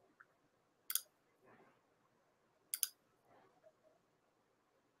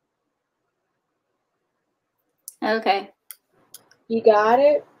 Okay. You got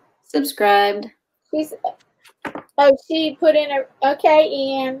it? Subscribed. She put in okay,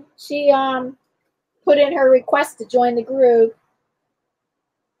 Ian. She put in her request to join the group.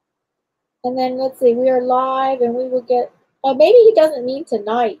 And then let's see, we are live and we will get, maybe he doesn't mean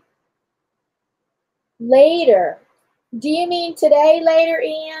tonight. Later. Do you mean today later,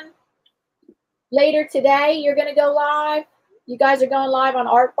 Ian? Later today, you're going to go live? You guys are going live on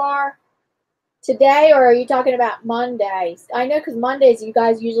Art Bar today, or are you talking about Mondays? I know because Mondays you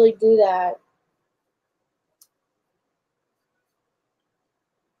guys usually do that.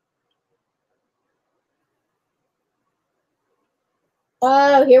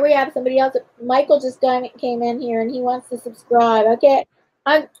 Oh, here we have somebody else. Michael just came in here and he wants to subscribe. Okay,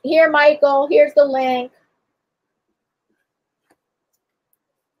 I'm here, Michael. Here's the link.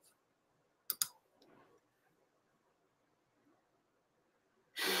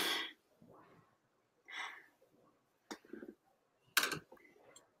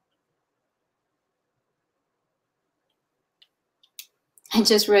 I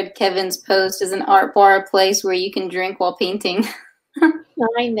just read Kevin's post. Is an art bar a place where you can drink while painting?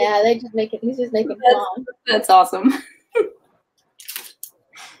 I know. He's just making fun. That's awesome.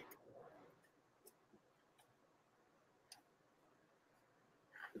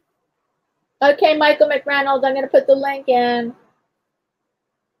 Okay, Michael McReynolds, I'm going to put the link in.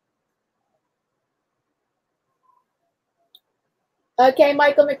 Okay,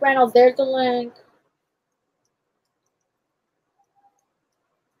 Michael McReynolds, there's the link.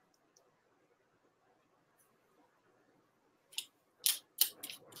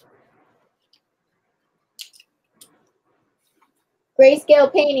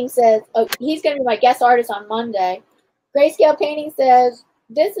 Grayscale Painting says, oh, he's going to be my guest artist on Monday. Grayscale Painting says,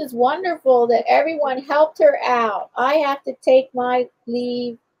 this is wonderful that everyone helped her out. I have to take my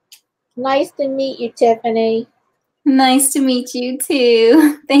leave. Nice to meet you, Tiffany. Nice to meet you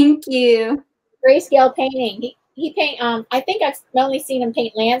too. Thank you. Grayscale Painting. He paint. I think I've only seen him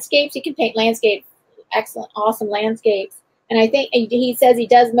paint landscapes. He can paint landscapes, excellent, awesome landscapes. And I think he says he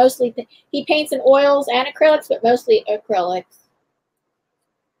does mostly. He paints in oils and acrylics, but mostly acrylics.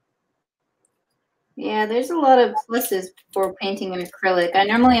 Yeah, there's a lot of pluses for painting in acrylic. I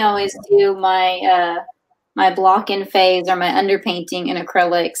normally always do my my block-in phase or my underpainting in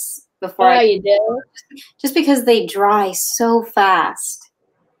acrylics before you do? Just because they dry so fast.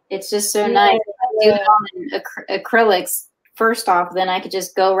 It's just so nice. I do it on acrylics first off, then I could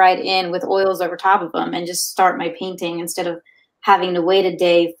just go right in with oils over top of them and just start my painting instead of having to wait a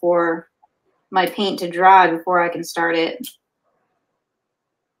day for my paint to dry before I can start it.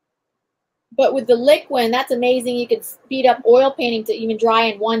 But with the liquid, that's amazing. You can speed up oil painting to even dry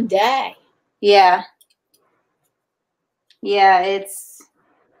in one day. Yeah. Yeah,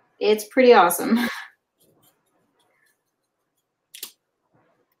 it's pretty awesome.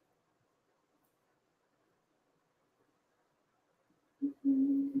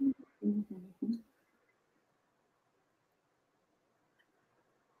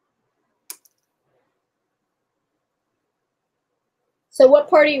 So what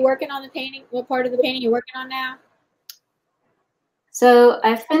part are you working on the painting? What part of the painting you're working on now? So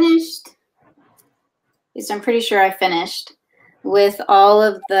I finished, at least I'm pretty sure I finished with all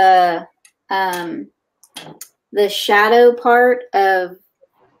of the shadow part of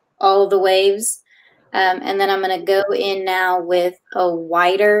all of the waves. And then I'm going to go in now with a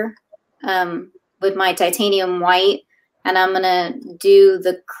whiter, with my titanium white. And I'm going to do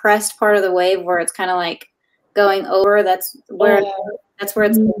the crest part of the wave where it's kind of like going over. That's where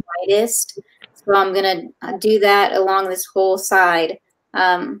it's the lightest. So I'm going to do that along this whole side.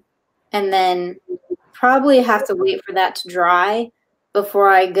 And then probably have to wait for that to dry before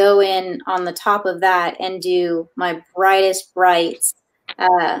I go in on the top of that and do my brightest brights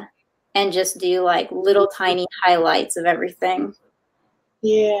and just do like little tiny highlights of everything.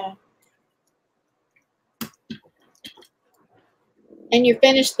 Yeah. And you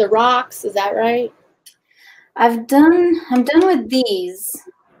finished the rocks, is that right? I'm done with these.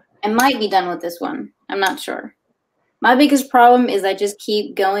 I might be done with this one. I'm not sure. My biggest problem is I just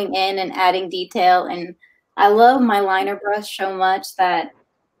keep going in and adding detail, and I love my liner brush so much that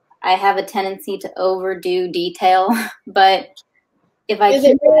I have a tendency to overdo detail. But if I is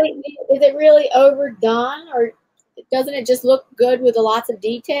it really overdone, or doesn't it just look good with lots of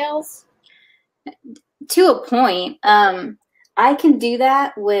details? To a point. I can do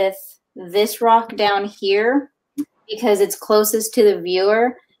that with this rock down here because it's closest to the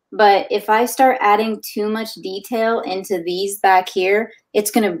viewer. But if I start adding too much detail into these back here, it's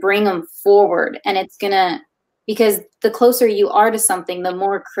going to bring them forward, and it's going to, because the closer you are to something, the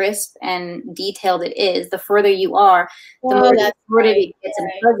more crisp and detailed it is. The further you are, the more distorted it gets and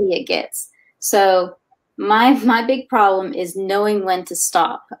fuzzy it gets. So my big problem is knowing when to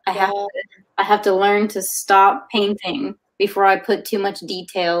stop. I have to learn to stop painting before I put too much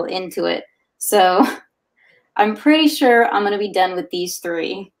detail into it. So I'm pretty sure I'm going to be done with these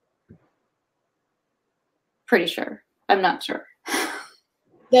three. Pretty sure. I'm not sure.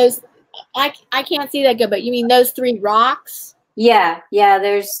 Those, I can't see that good, but you mean those three rocks? Yeah,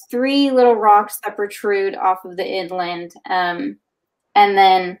 there's three little rocks that protrude off of the inland. And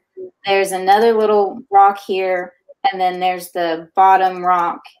then there's another little rock here, and then there's the bottom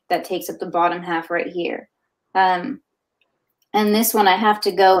rock that takes up the bottom half right here. And this one I have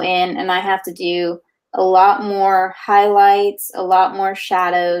to go in and I have to do a lot more highlights, a lot more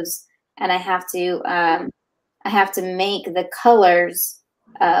shadows, and I have to make the colors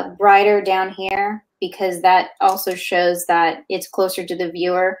brighter down here, because that also shows that it's closer to the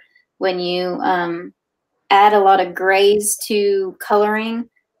viewer. When you add a lot of grays to coloring,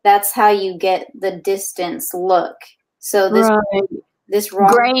 that's how you get the distance look. So this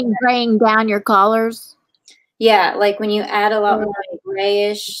rock, graying down your colors. Yeah, like when you add a lot more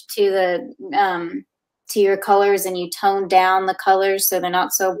grayish to the to your colors and you tone down the colors so they're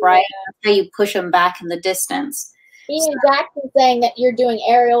not so bright, that's how you push them back in the distance. Ian Jackson saying that you're doing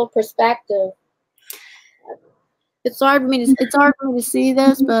aerial perspective. It's hard for me to see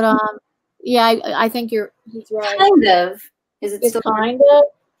this, but yeah, I think he's right. Kind of. Is it it's still kind of?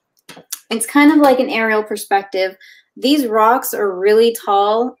 It's kind of like an aerial perspective. These rocks are really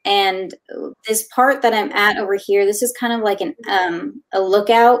tall, and this part that I'm at over here, this is kind of like a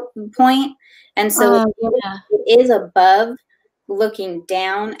lookout point, and so it is above, looking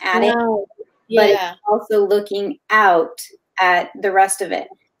down at it, but it's also looking out at the rest of it.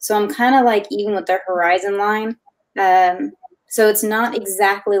 So I'm kind of like even with the horizon line. So it's not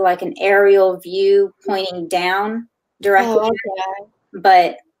exactly like an aerial view pointing down directly,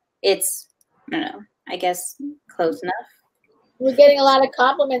 but it's, I don't know, I guess close enough. We're getting a lot of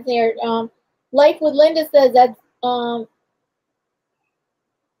compliments here. Life with Linda says that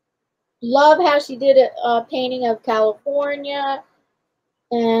love how she did a painting of California,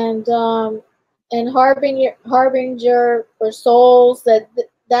 and Harbinger for Souls,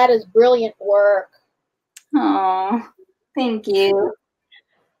 that is brilliant work. Oh, thank you.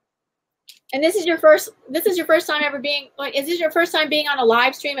 And this is your first time ever being, like, is this your first time being on a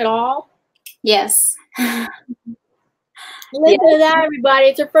live stream at all? Yes. Listen to that, everybody.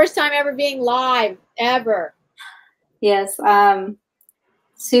 It's her first time ever being live, ever. Yes.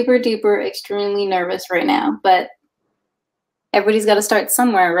 Super duper extremely nervous right now, but everybody's got to start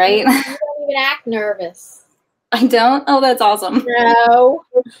somewhere, right? You don't even act nervous. I don't? Oh, that's awesome. No.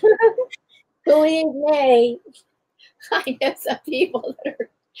 Believe me, I know some people that are,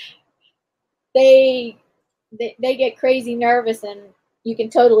 they get crazy nervous, and you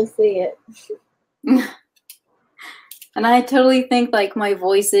can totally see it. And I totally think like my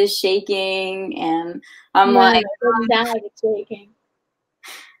voice is shaking, and I'm like, it doesn't sound like it's shaking.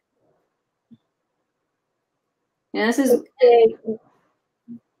 You know, this is,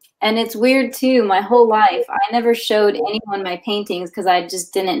 and it's weird too. My whole life, I never showed anyone my paintings because I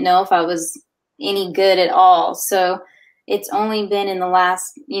just didn't know if I was any good at all. So it's only been in the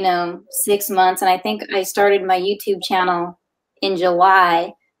last, 6 months, and I think I started my YouTube channel in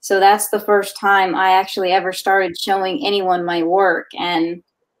July. So that's the first time I actually ever started showing anyone my work, and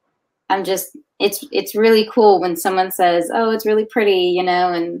I'm just, it's really cool when someone says, "Oh, it's really pretty,"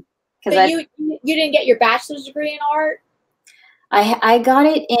 and because you didn't get your bachelor's degree in art. I got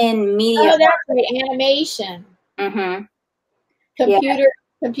it in media. Oh, that's right, animation. Mm-hmm.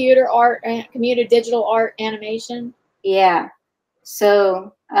 Computer art, computer digital art animation. Yeah.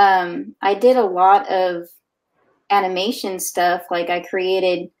 So I did a lot of animation stuff. Like I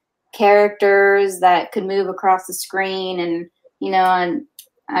created characters that could move across the screen, and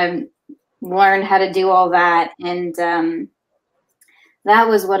I learned how to do all that, and that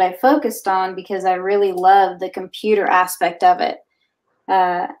was what I focused on because I really loved the computer aspect of it.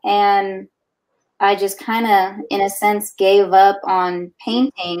 And I just kind of, in a sense, gave up on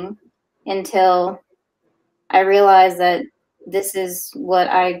painting until I realized that this is what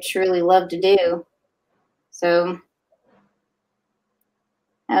I truly love to do. So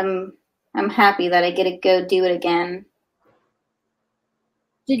I'm happy that I get to go do it again.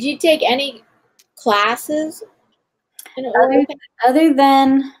 Did you take any classes? Other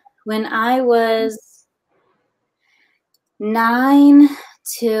than when I was 9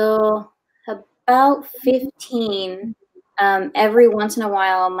 till about 15, every once in a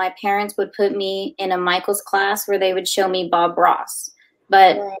while, my parents would put me in a Michael's class where they would show me Bob Ross.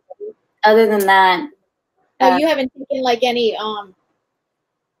 But other than that, you haven't taken like any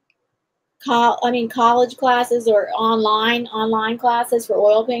college classes or online classes for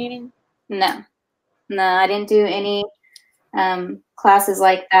oil painting? No, I didn't do any classes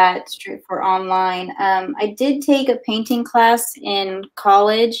like that straight for online. I did take a painting class in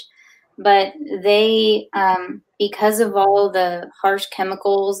college, but they, because of all the harsh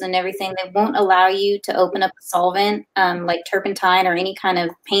chemicals and everything, they won't allow you to open up a solvent like turpentine or any kind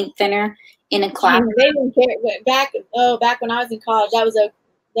of paint thinner in a class. They didn't care. Back when I was in college,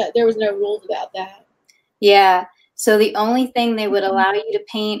 there was no rules about that. Yeah. So the only thing they would allow you to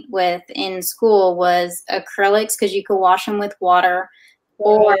paint with in school was acrylics, because you could wash them with water,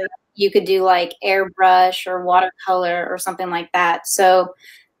 or you could do like airbrush or watercolor or something like that. So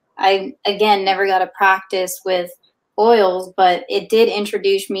I, again, never got to practice with oils, but it did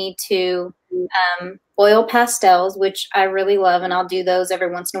introduce me to oil pastels, which I really love, and I'll do those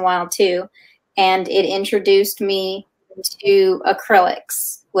every once in a while too. And it introduced me to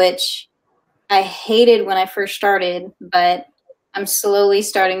acrylics, which I hated when I first started, but I'm slowly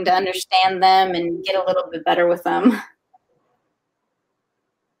starting to understand them and get a little bit better with them.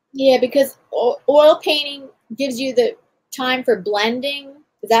 Yeah, because oil painting gives you the time for blending.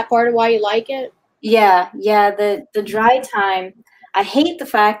 Is that part of why you like it? Yeah, yeah, the dry time. I hate the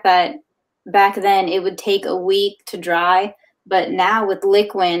fact that back then it would take a week to dry, but now with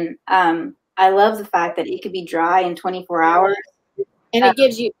Liquin, I love the fact that it could be dry in 24 hours. And it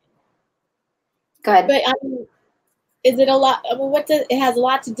gives you, Go ahead. but I mean, is it a lot? I mean, what does it has a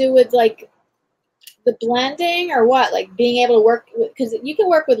lot to do with like the blending or what? Like being able to work because you can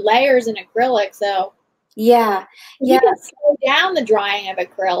work with layers in acrylic, so Yeah, yeah, you can slow down the drying of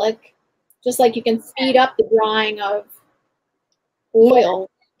acrylic, just like you can speed up the drying of oil.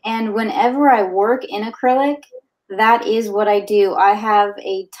 and whenever I work in acrylic, that is what I do. I have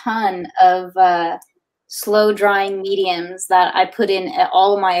a ton of slow drying mediums that I put in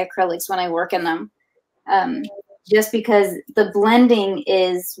all of my acrylics when I work in them. Just because the blending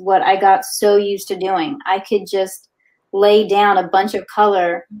is what I got so used to doing. I could just lay down a bunch of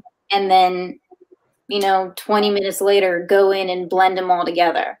color and then, 20 minutes later, go in and blend them all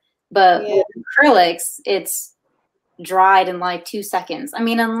together. But with acrylics, it's dried in like 2 seconds. I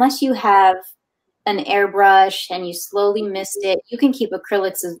mean, unless you have an airbrush and you slowly mist it, you can keep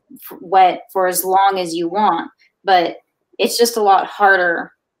acrylics wet for as long as you want, but it's just a lot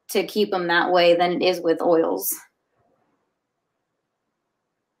harder to keep them that way than it is with oils.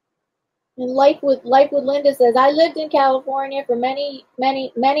 And Life with Linda says, I lived in California for many,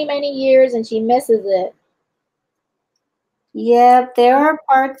 many, many, many years, and she misses it. Yeah, there are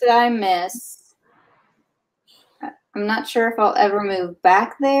parts that I miss. I'm not sure if I'll ever move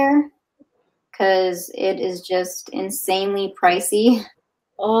back there because it is just insanely pricey.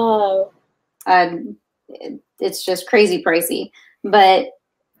 Oh. It's just crazy pricey. But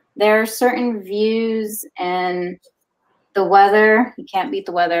there are certain views and the weather. You can't beat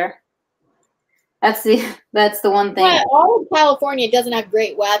the weather. That's the one thing. Yeah, all of California doesn't have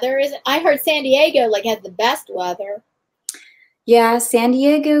great weather, is it? I heard San Diego like has the best weather. Yeah, San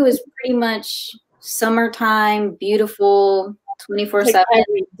Diego is pretty much summertime, beautiful, 24/7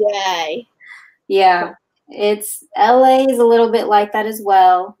 every day. Yeah, LA is a little bit like that as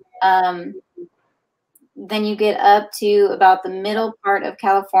well. Then you get up to about the middle part of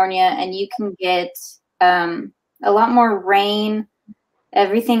California, and you can get a lot more rain.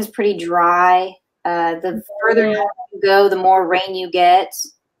 Everything's pretty dry. The further north you go, the more rain you get.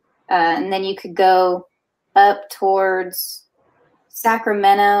 And then you could go up towards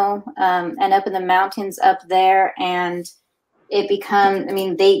Sacramento and up in the mountains up there, and it becomes, I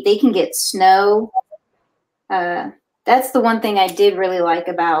mean, they can get snow. That's the one thing I did really like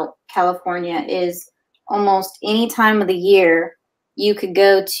about California is almost any time of the year you could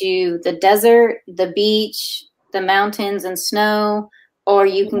go to the desert, the beach, the mountains and snow, or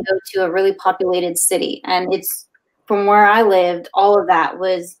you can go to a really populated city. And it's from where I lived, all of that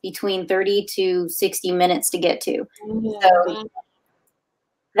was between 30 to 60 minutes to get to. So,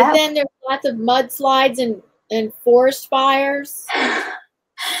 but then there's lots of mudslides and forest fires.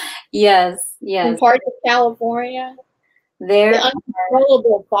 Yes, yes. In parts of California. There the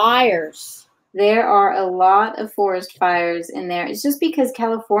uncontrollable fires. There are a lot of forest fires in there. It's just because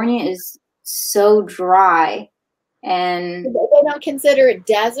California is so dry, and they don't consider it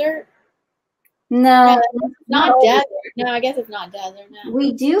desert. No, it's not desert. No, I guess it's not desert. No.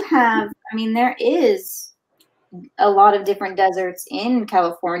 We do have. I mean, there is a lot of different deserts in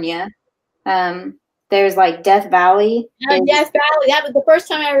California. There's like Death Valley. Death Valley. That was the first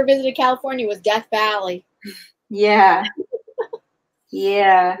time I ever visited California. Was Death Valley. Yeah.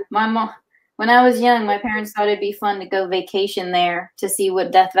 Yeah. My mom. When I was young, my parents thought it'd be fun to go vacation there to see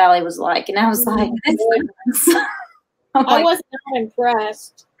what Death Valley was like. And I was like, I was not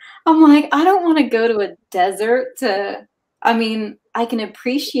impressed. I'm like, I don't want to go to a desert I mean, I can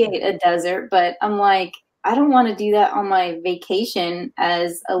appreciate a desert, but I'm like, I don't want to do that on my vacation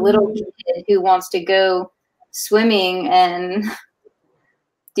as a little kid who wants to go swimming and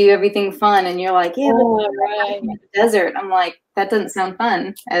do everything fun. And you're like, yeah, but right. the desert. I'm like, that doesn't sound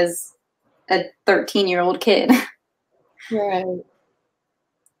fun as a 13-year-old kid. Right.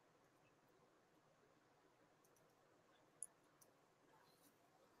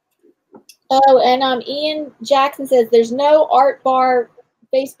 Oh, and Ian Jackson says there's no Art Bar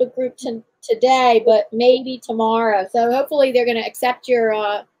Facebook group today, but maybe tomorrow. So hopefully they're going to accept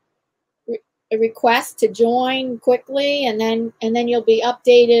your request to join quickly, and then you'll be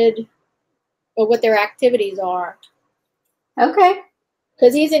updated on what their activities are. Okay.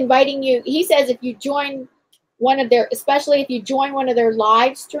 Because he's inviting you. He says if you join one of their, especially if you join one of their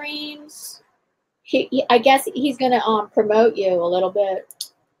live streams, I guess he's going to promote you a little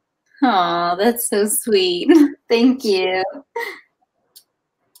bit. Oh, that's so sweet. Thank you.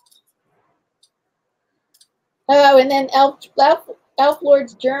 Oh, and then Elf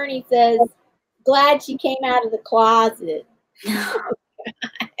Lord's Journey says, glad she came out of the closet.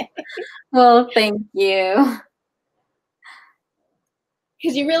 Well, thank you.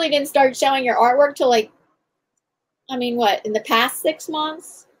 Because you really didn't start showing your artwork till like, I mean, what, in the past 6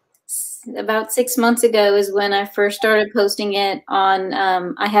 months? About 6 months ago is when I first started posting it on,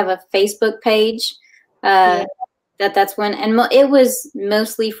 I have a Facebook page. Yeah. That's when, and it was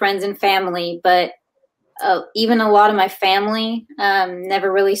mostly friends and family, but even a lot of my family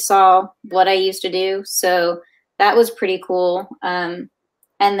never really saw what I used to do. So that was pretty cool. And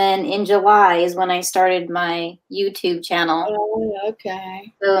then in July is when I started my YouTube channel. Oh,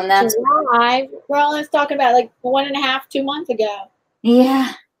 okay. So, and that's July. We're only talking about like 1.5, 2 months ago.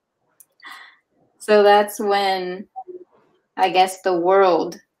 Yeah. So that's when I guess the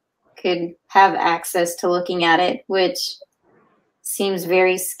world could have access to looking at it, which seems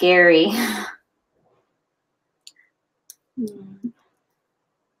very scary.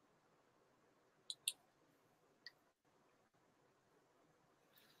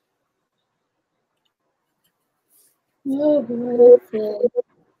 Oh, boy.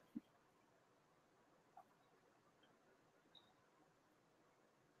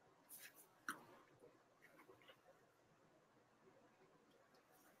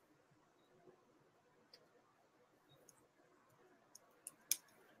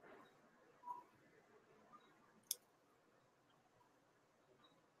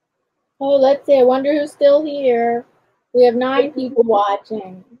 Oh, let's see. I wonder who's still here. We have 9 people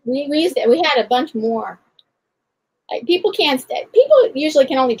watching. We had a bunch more. Like, people can't stay. People usually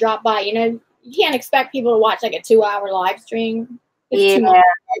can only drop by. You know, you can't expect people to watch like a 2-hour live stream. It's too much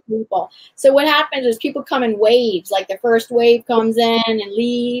people. So what happens is people come in waves. Like the first wave comes in and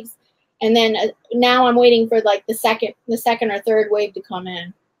leaves, and then now I'm waiting for like the second or third wave to come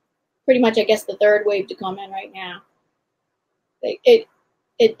in. Pretty much, I guess the third wave to come in right now. It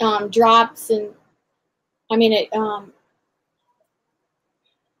drops, and I mean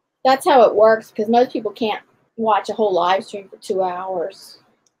that's how it works, because most people can't watch a whole live stream for 2 hours.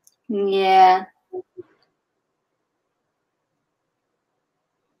 Yeah.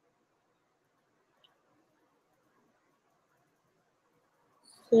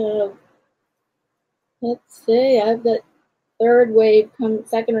 So let's see. I have the third wave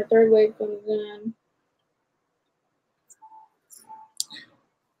second or third wave comes in.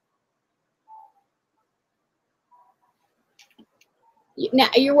 Now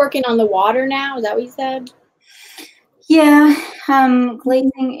you're working on the water now. Is that what you said? Yeah, I'm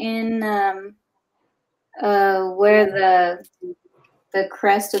glazing in where the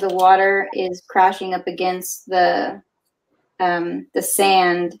crest of the water is crashing up against the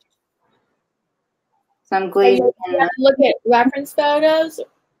sand. So I'm glazing. You have to look at reference photos.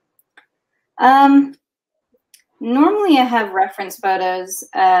 Normally I have reference photos.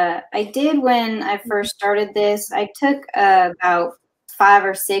 I did when I first started this. I took about 5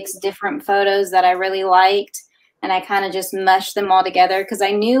 or 6 different photos that I really liked, and I kind of just mushed them all together because I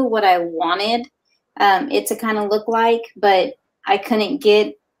knew what I wanted it to kind of look like, but I couldn't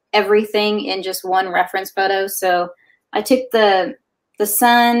get everything in just one reference photo. So I took the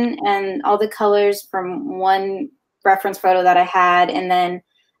sun and all the colors from one reference photo that I had, and then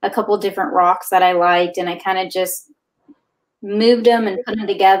a couple different rocks that I liked, and I kind of just moved them and put them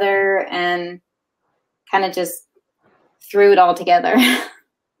together and kind of just threw it all together.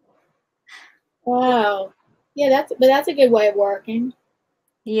 Wow. Yeah, that's a good way of working.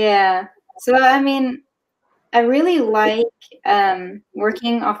 Yeah. So, I mean, I really like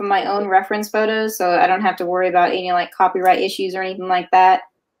working off of my own reference photos, so I don't have to worry about any like copyright issues or anything like that.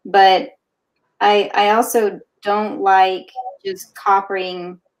 But I also don't like just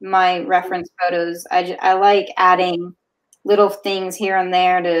copying my reference photos. I like adding little things here and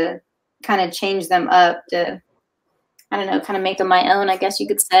there to kind of change them up to, I don't know, kind of make them my own, I guess you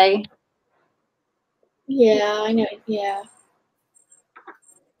could say. Yeah, I know. Yeah.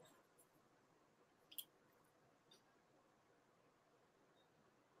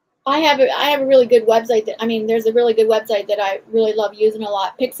 I have a really good website there's a really good website that I really love using a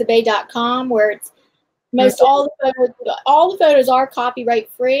lot, pixabay.com, where it's all the photos are copyright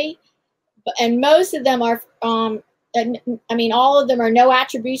free, and most of them are all of them are no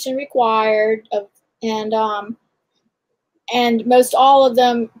attribution required, and most all of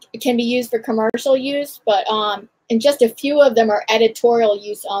them can be used for commercial use, but and just a few of them are editorial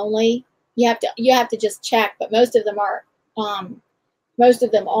use only. You have to just check, but most of them are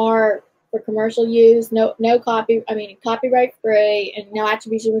for commercial use. Copyright free and no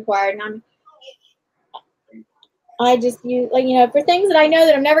attribution required. And I just use, for things that I know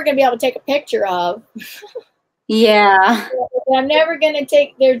that I'm never going to be able to take a picture of. Yeah. I'm never going to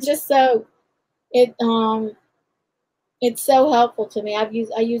take. They're just so. it's so helpful to me. I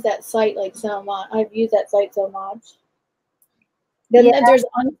use that site like so much. I've used that site so much. Then Yeah. there's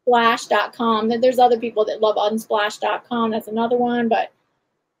unsplash.com. Then there's other people that love unsplash.com. That's another one, but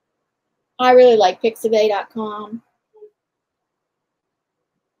I really like pixabay.com.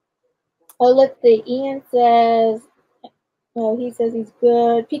 Oh, let's see. Ian says, oh, he says he's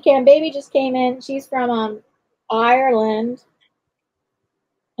good. Pecan Baby just came in. She's from Ireland.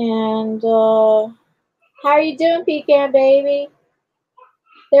 And how are you doing, Pecan Baby?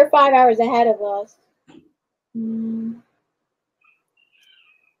 They're 5 hours ahead of us.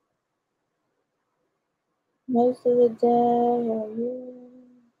 Most of the day, are you?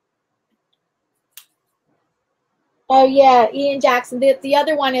 Oh yeah, Ian Jackson. The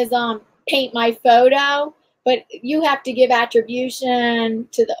other one is paint my photo, but you have to give attribution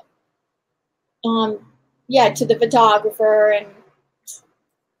to the to the photographer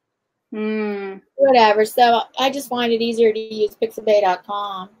and whatever. So I just find it easier to use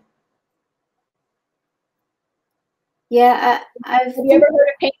pixabay.com. Yeah, have you ever heard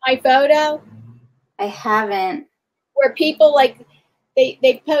of Paint My Photo? I haven't. Where people like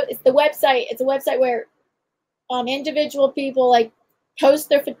they post, it's the website. It's a website where individual people like post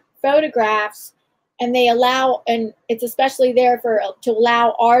their photographs, and they allow, and it's especially there to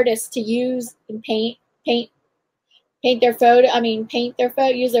allow artists to use and paint their photo. I mean, use their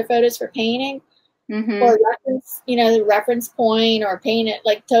photos for painting, or reference, the reference point, or paint it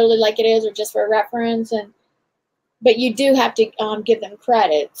like totally like it is, or just for reference. But you do have to give them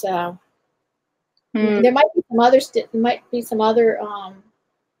credit. So there might be some other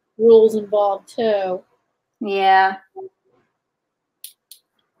rules involved too. Yeah.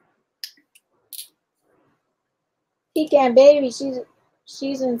 Pecan Baby,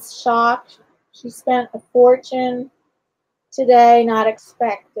 she's in shock. She spent a fortune today, not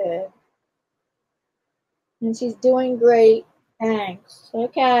expected. And she's doing great. Thanks.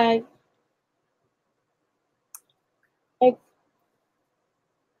 Okay. Like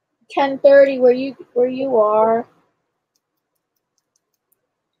 10:30 where you are.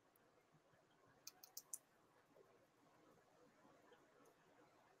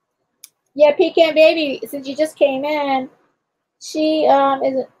 Yeah, Pecan Baby, since you just came in,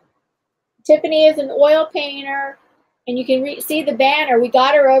 Tiffany is an oil painter, and you can see the banner. We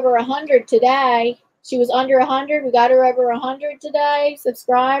got her over 100 today. She was under 100. We got her over 100 today.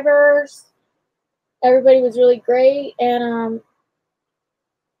 Subscribers. Everybody was really great, and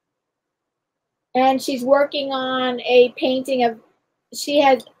she's working on a painting of.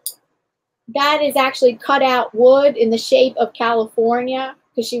 That is actually cut out wood in the shape of California,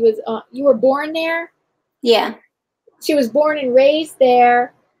 because she was. You were born there? Yeah. She was born and raised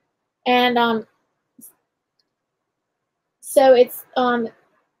there, and so it's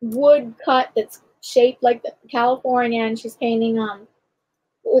wood cut that's shaped like the California, and she's painting.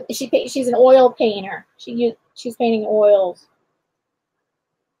 She's an oil painter. She's painting oils.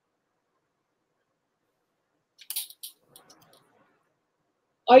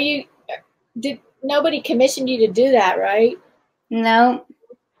 Nobody commissioned you to do that, right? No.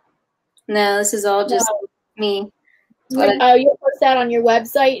 No, this is all just me. You'll post that on your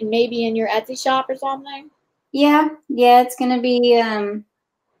website and maybe in your Etsy shop or something? Yeah, it's going to be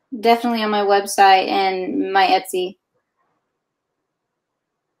definitely on my website and my Etsy.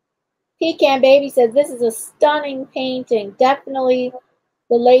 Pecan Baby says, this is a stunning painting. Definitely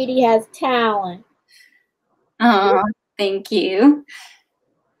the lady has talent. Oh, thank you.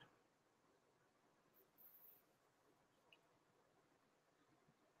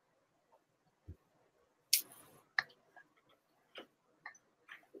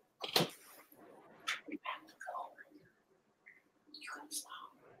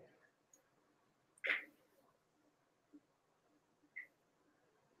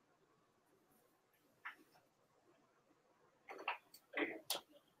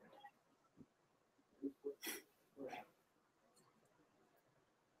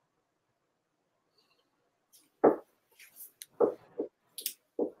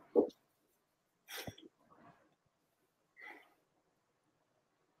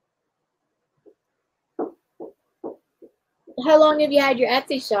 How long have you had your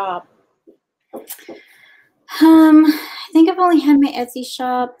Etsy shop? I think I've only had my Etsy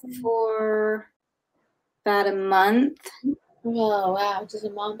shop for about a month. Oh, wow, just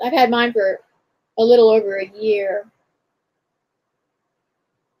a month. I've had mine for a little over a year.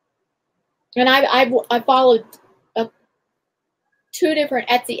 And I followed two different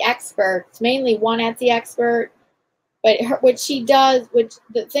Etsy experts, mainly one Etsy expert, but what she does,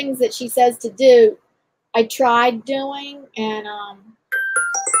 the things that she says to do, I tried doing, and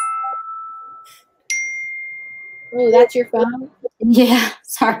Oh, that's your phone? Yeah,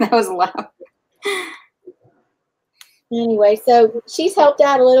 sorry, that was loud. Anyway, so she's helped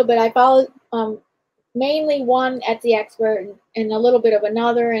out a little bit. I followed mainly one Etsy expert and a little bit of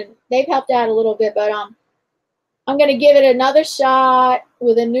another, and they've helped out a little bit, but I'm going to give it another shot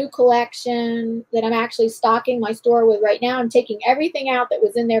with a new collection that I'm actually stocking my store with right now. I'm taking everything out that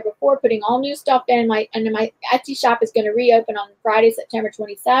was in there before, putting all new stuff in. My Etsy shop is going to reopen on Friday, September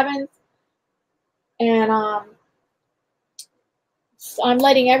 27th. And I'm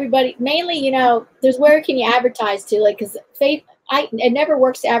letting everybody, mainly, you know, there's where can you advertise to, like, because it never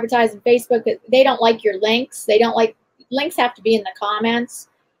works to advertise on Facebook. They don't like your links. They don't like, links have to be in the comments.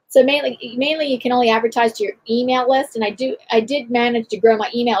 So mainly you can only advertise to your email list. And I did manage to grow my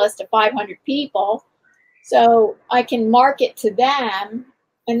email list to 500 people. So I can market to them.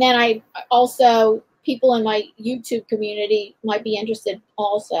 And then I also, people in my YouTube community might be interested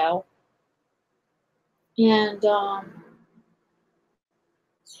also. And, oh,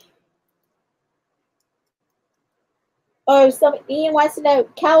 Ian wants to know,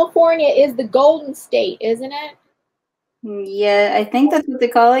 California is the Golden State, isn't it? Yeah, I think that's what they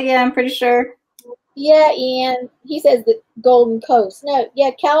call it. Yeah, I'm pretty sure. Yeah, Ian. He says the Golden Coast. No, yeah,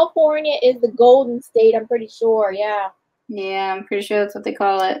 California is the Golden State, I'm pretty sure, yeah. Yeah, I'm pretty sure that's what they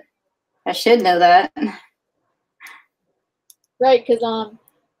call it. I should know that. Right, because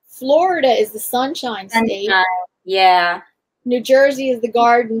Florida is the Sunshine State. Yeah. New Jersey is the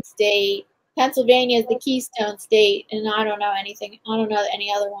Garden State. Pennsylvania is the Keystone State, and I don't know anything. I don't know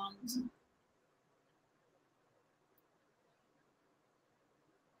any other ones.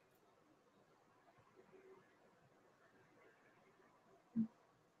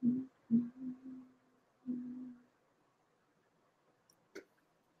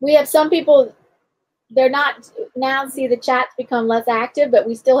 We have some people, they're not, now see the chats become less active, but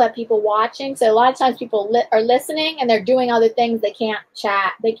we still have people watching. So a lot of times people are listening and they're doing other things. They can't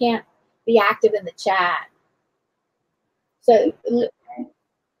chat. They can't be active in the chat. So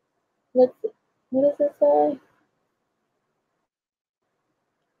what does this say?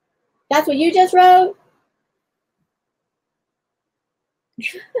 That's what you just wrote?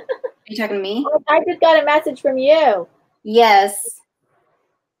 Are you talking to me? Oh, I just got a message from you. Yes.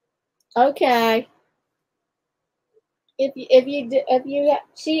 Okay. I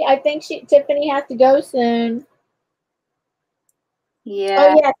think Tiffany has to go soon. Yeah.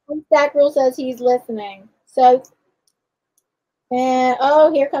 Oh yeah, Stack Rule says he's listening. So, and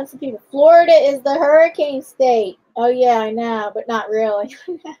oh, here comes some people. Florida is the hurricane state. Oh yeah, I know, but not really.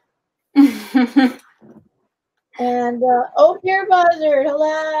 And oh, Dear Buzzard,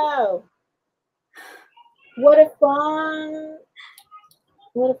 hello. What a fun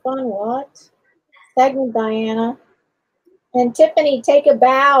what? Segment, Diana. And Tiffany, take a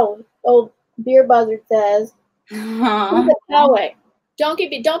bow. Old Beer Buzzard says. He's a poet. Don't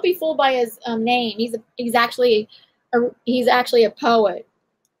be fooled by his name. He's actually a poet.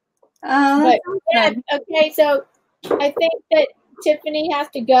 Oh, yeah, okay, so I think that Tiffany has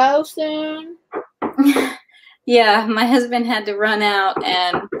to go soon. Yeah, my husband had to run out,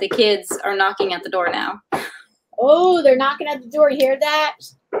 and the kids are knocking at the door now. Oh, they're knocking at the door. You hear that?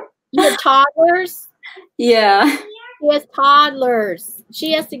 You have toddlers? Yeah. She has toddlers.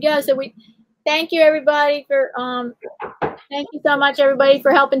 She has to go. So thank you everybody for thank you so much everybody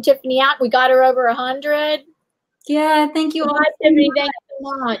for helping Tiffany out. We got her over 100. Yeah, thank you all. Tiffany, thank you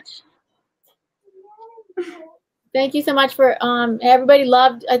so much. Thank you so much for everybody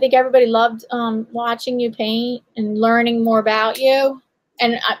loved. I think everybody loved watching you paint and learning more about you.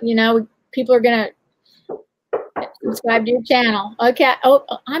 And you know, people are gonna subscribe to your channel. Okay. Oh,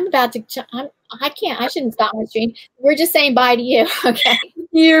 I'm about to. I shouldn't stop my stream. We're just saying bye to you. Okay.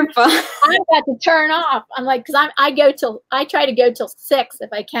 You're fine. I'm about to turn off. I'm like, because I try to go till 6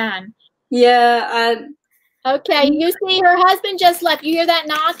 if I can. Yeah. Okay. You see, her husband just left. You hear that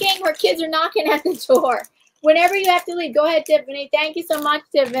knocking? Her kids are knocking at the door. Whenever you have to leave, go ahead, Tiffany. Thank you so much,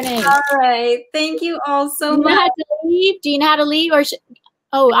 Tiffany. All right. Thank you all so much. Do you know how to leave? Do you know how to leave? Or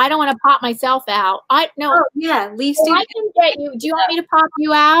oh, I don't want to pop myself out. No. Oh, yeah. Leave. Well, I can get you. Do you want me to pop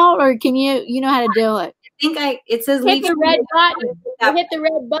you out, or can you know how to do it? I think it says hit leave. The red button. You hit the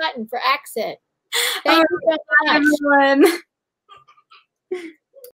red button for exit. Thank you so much. Everyone.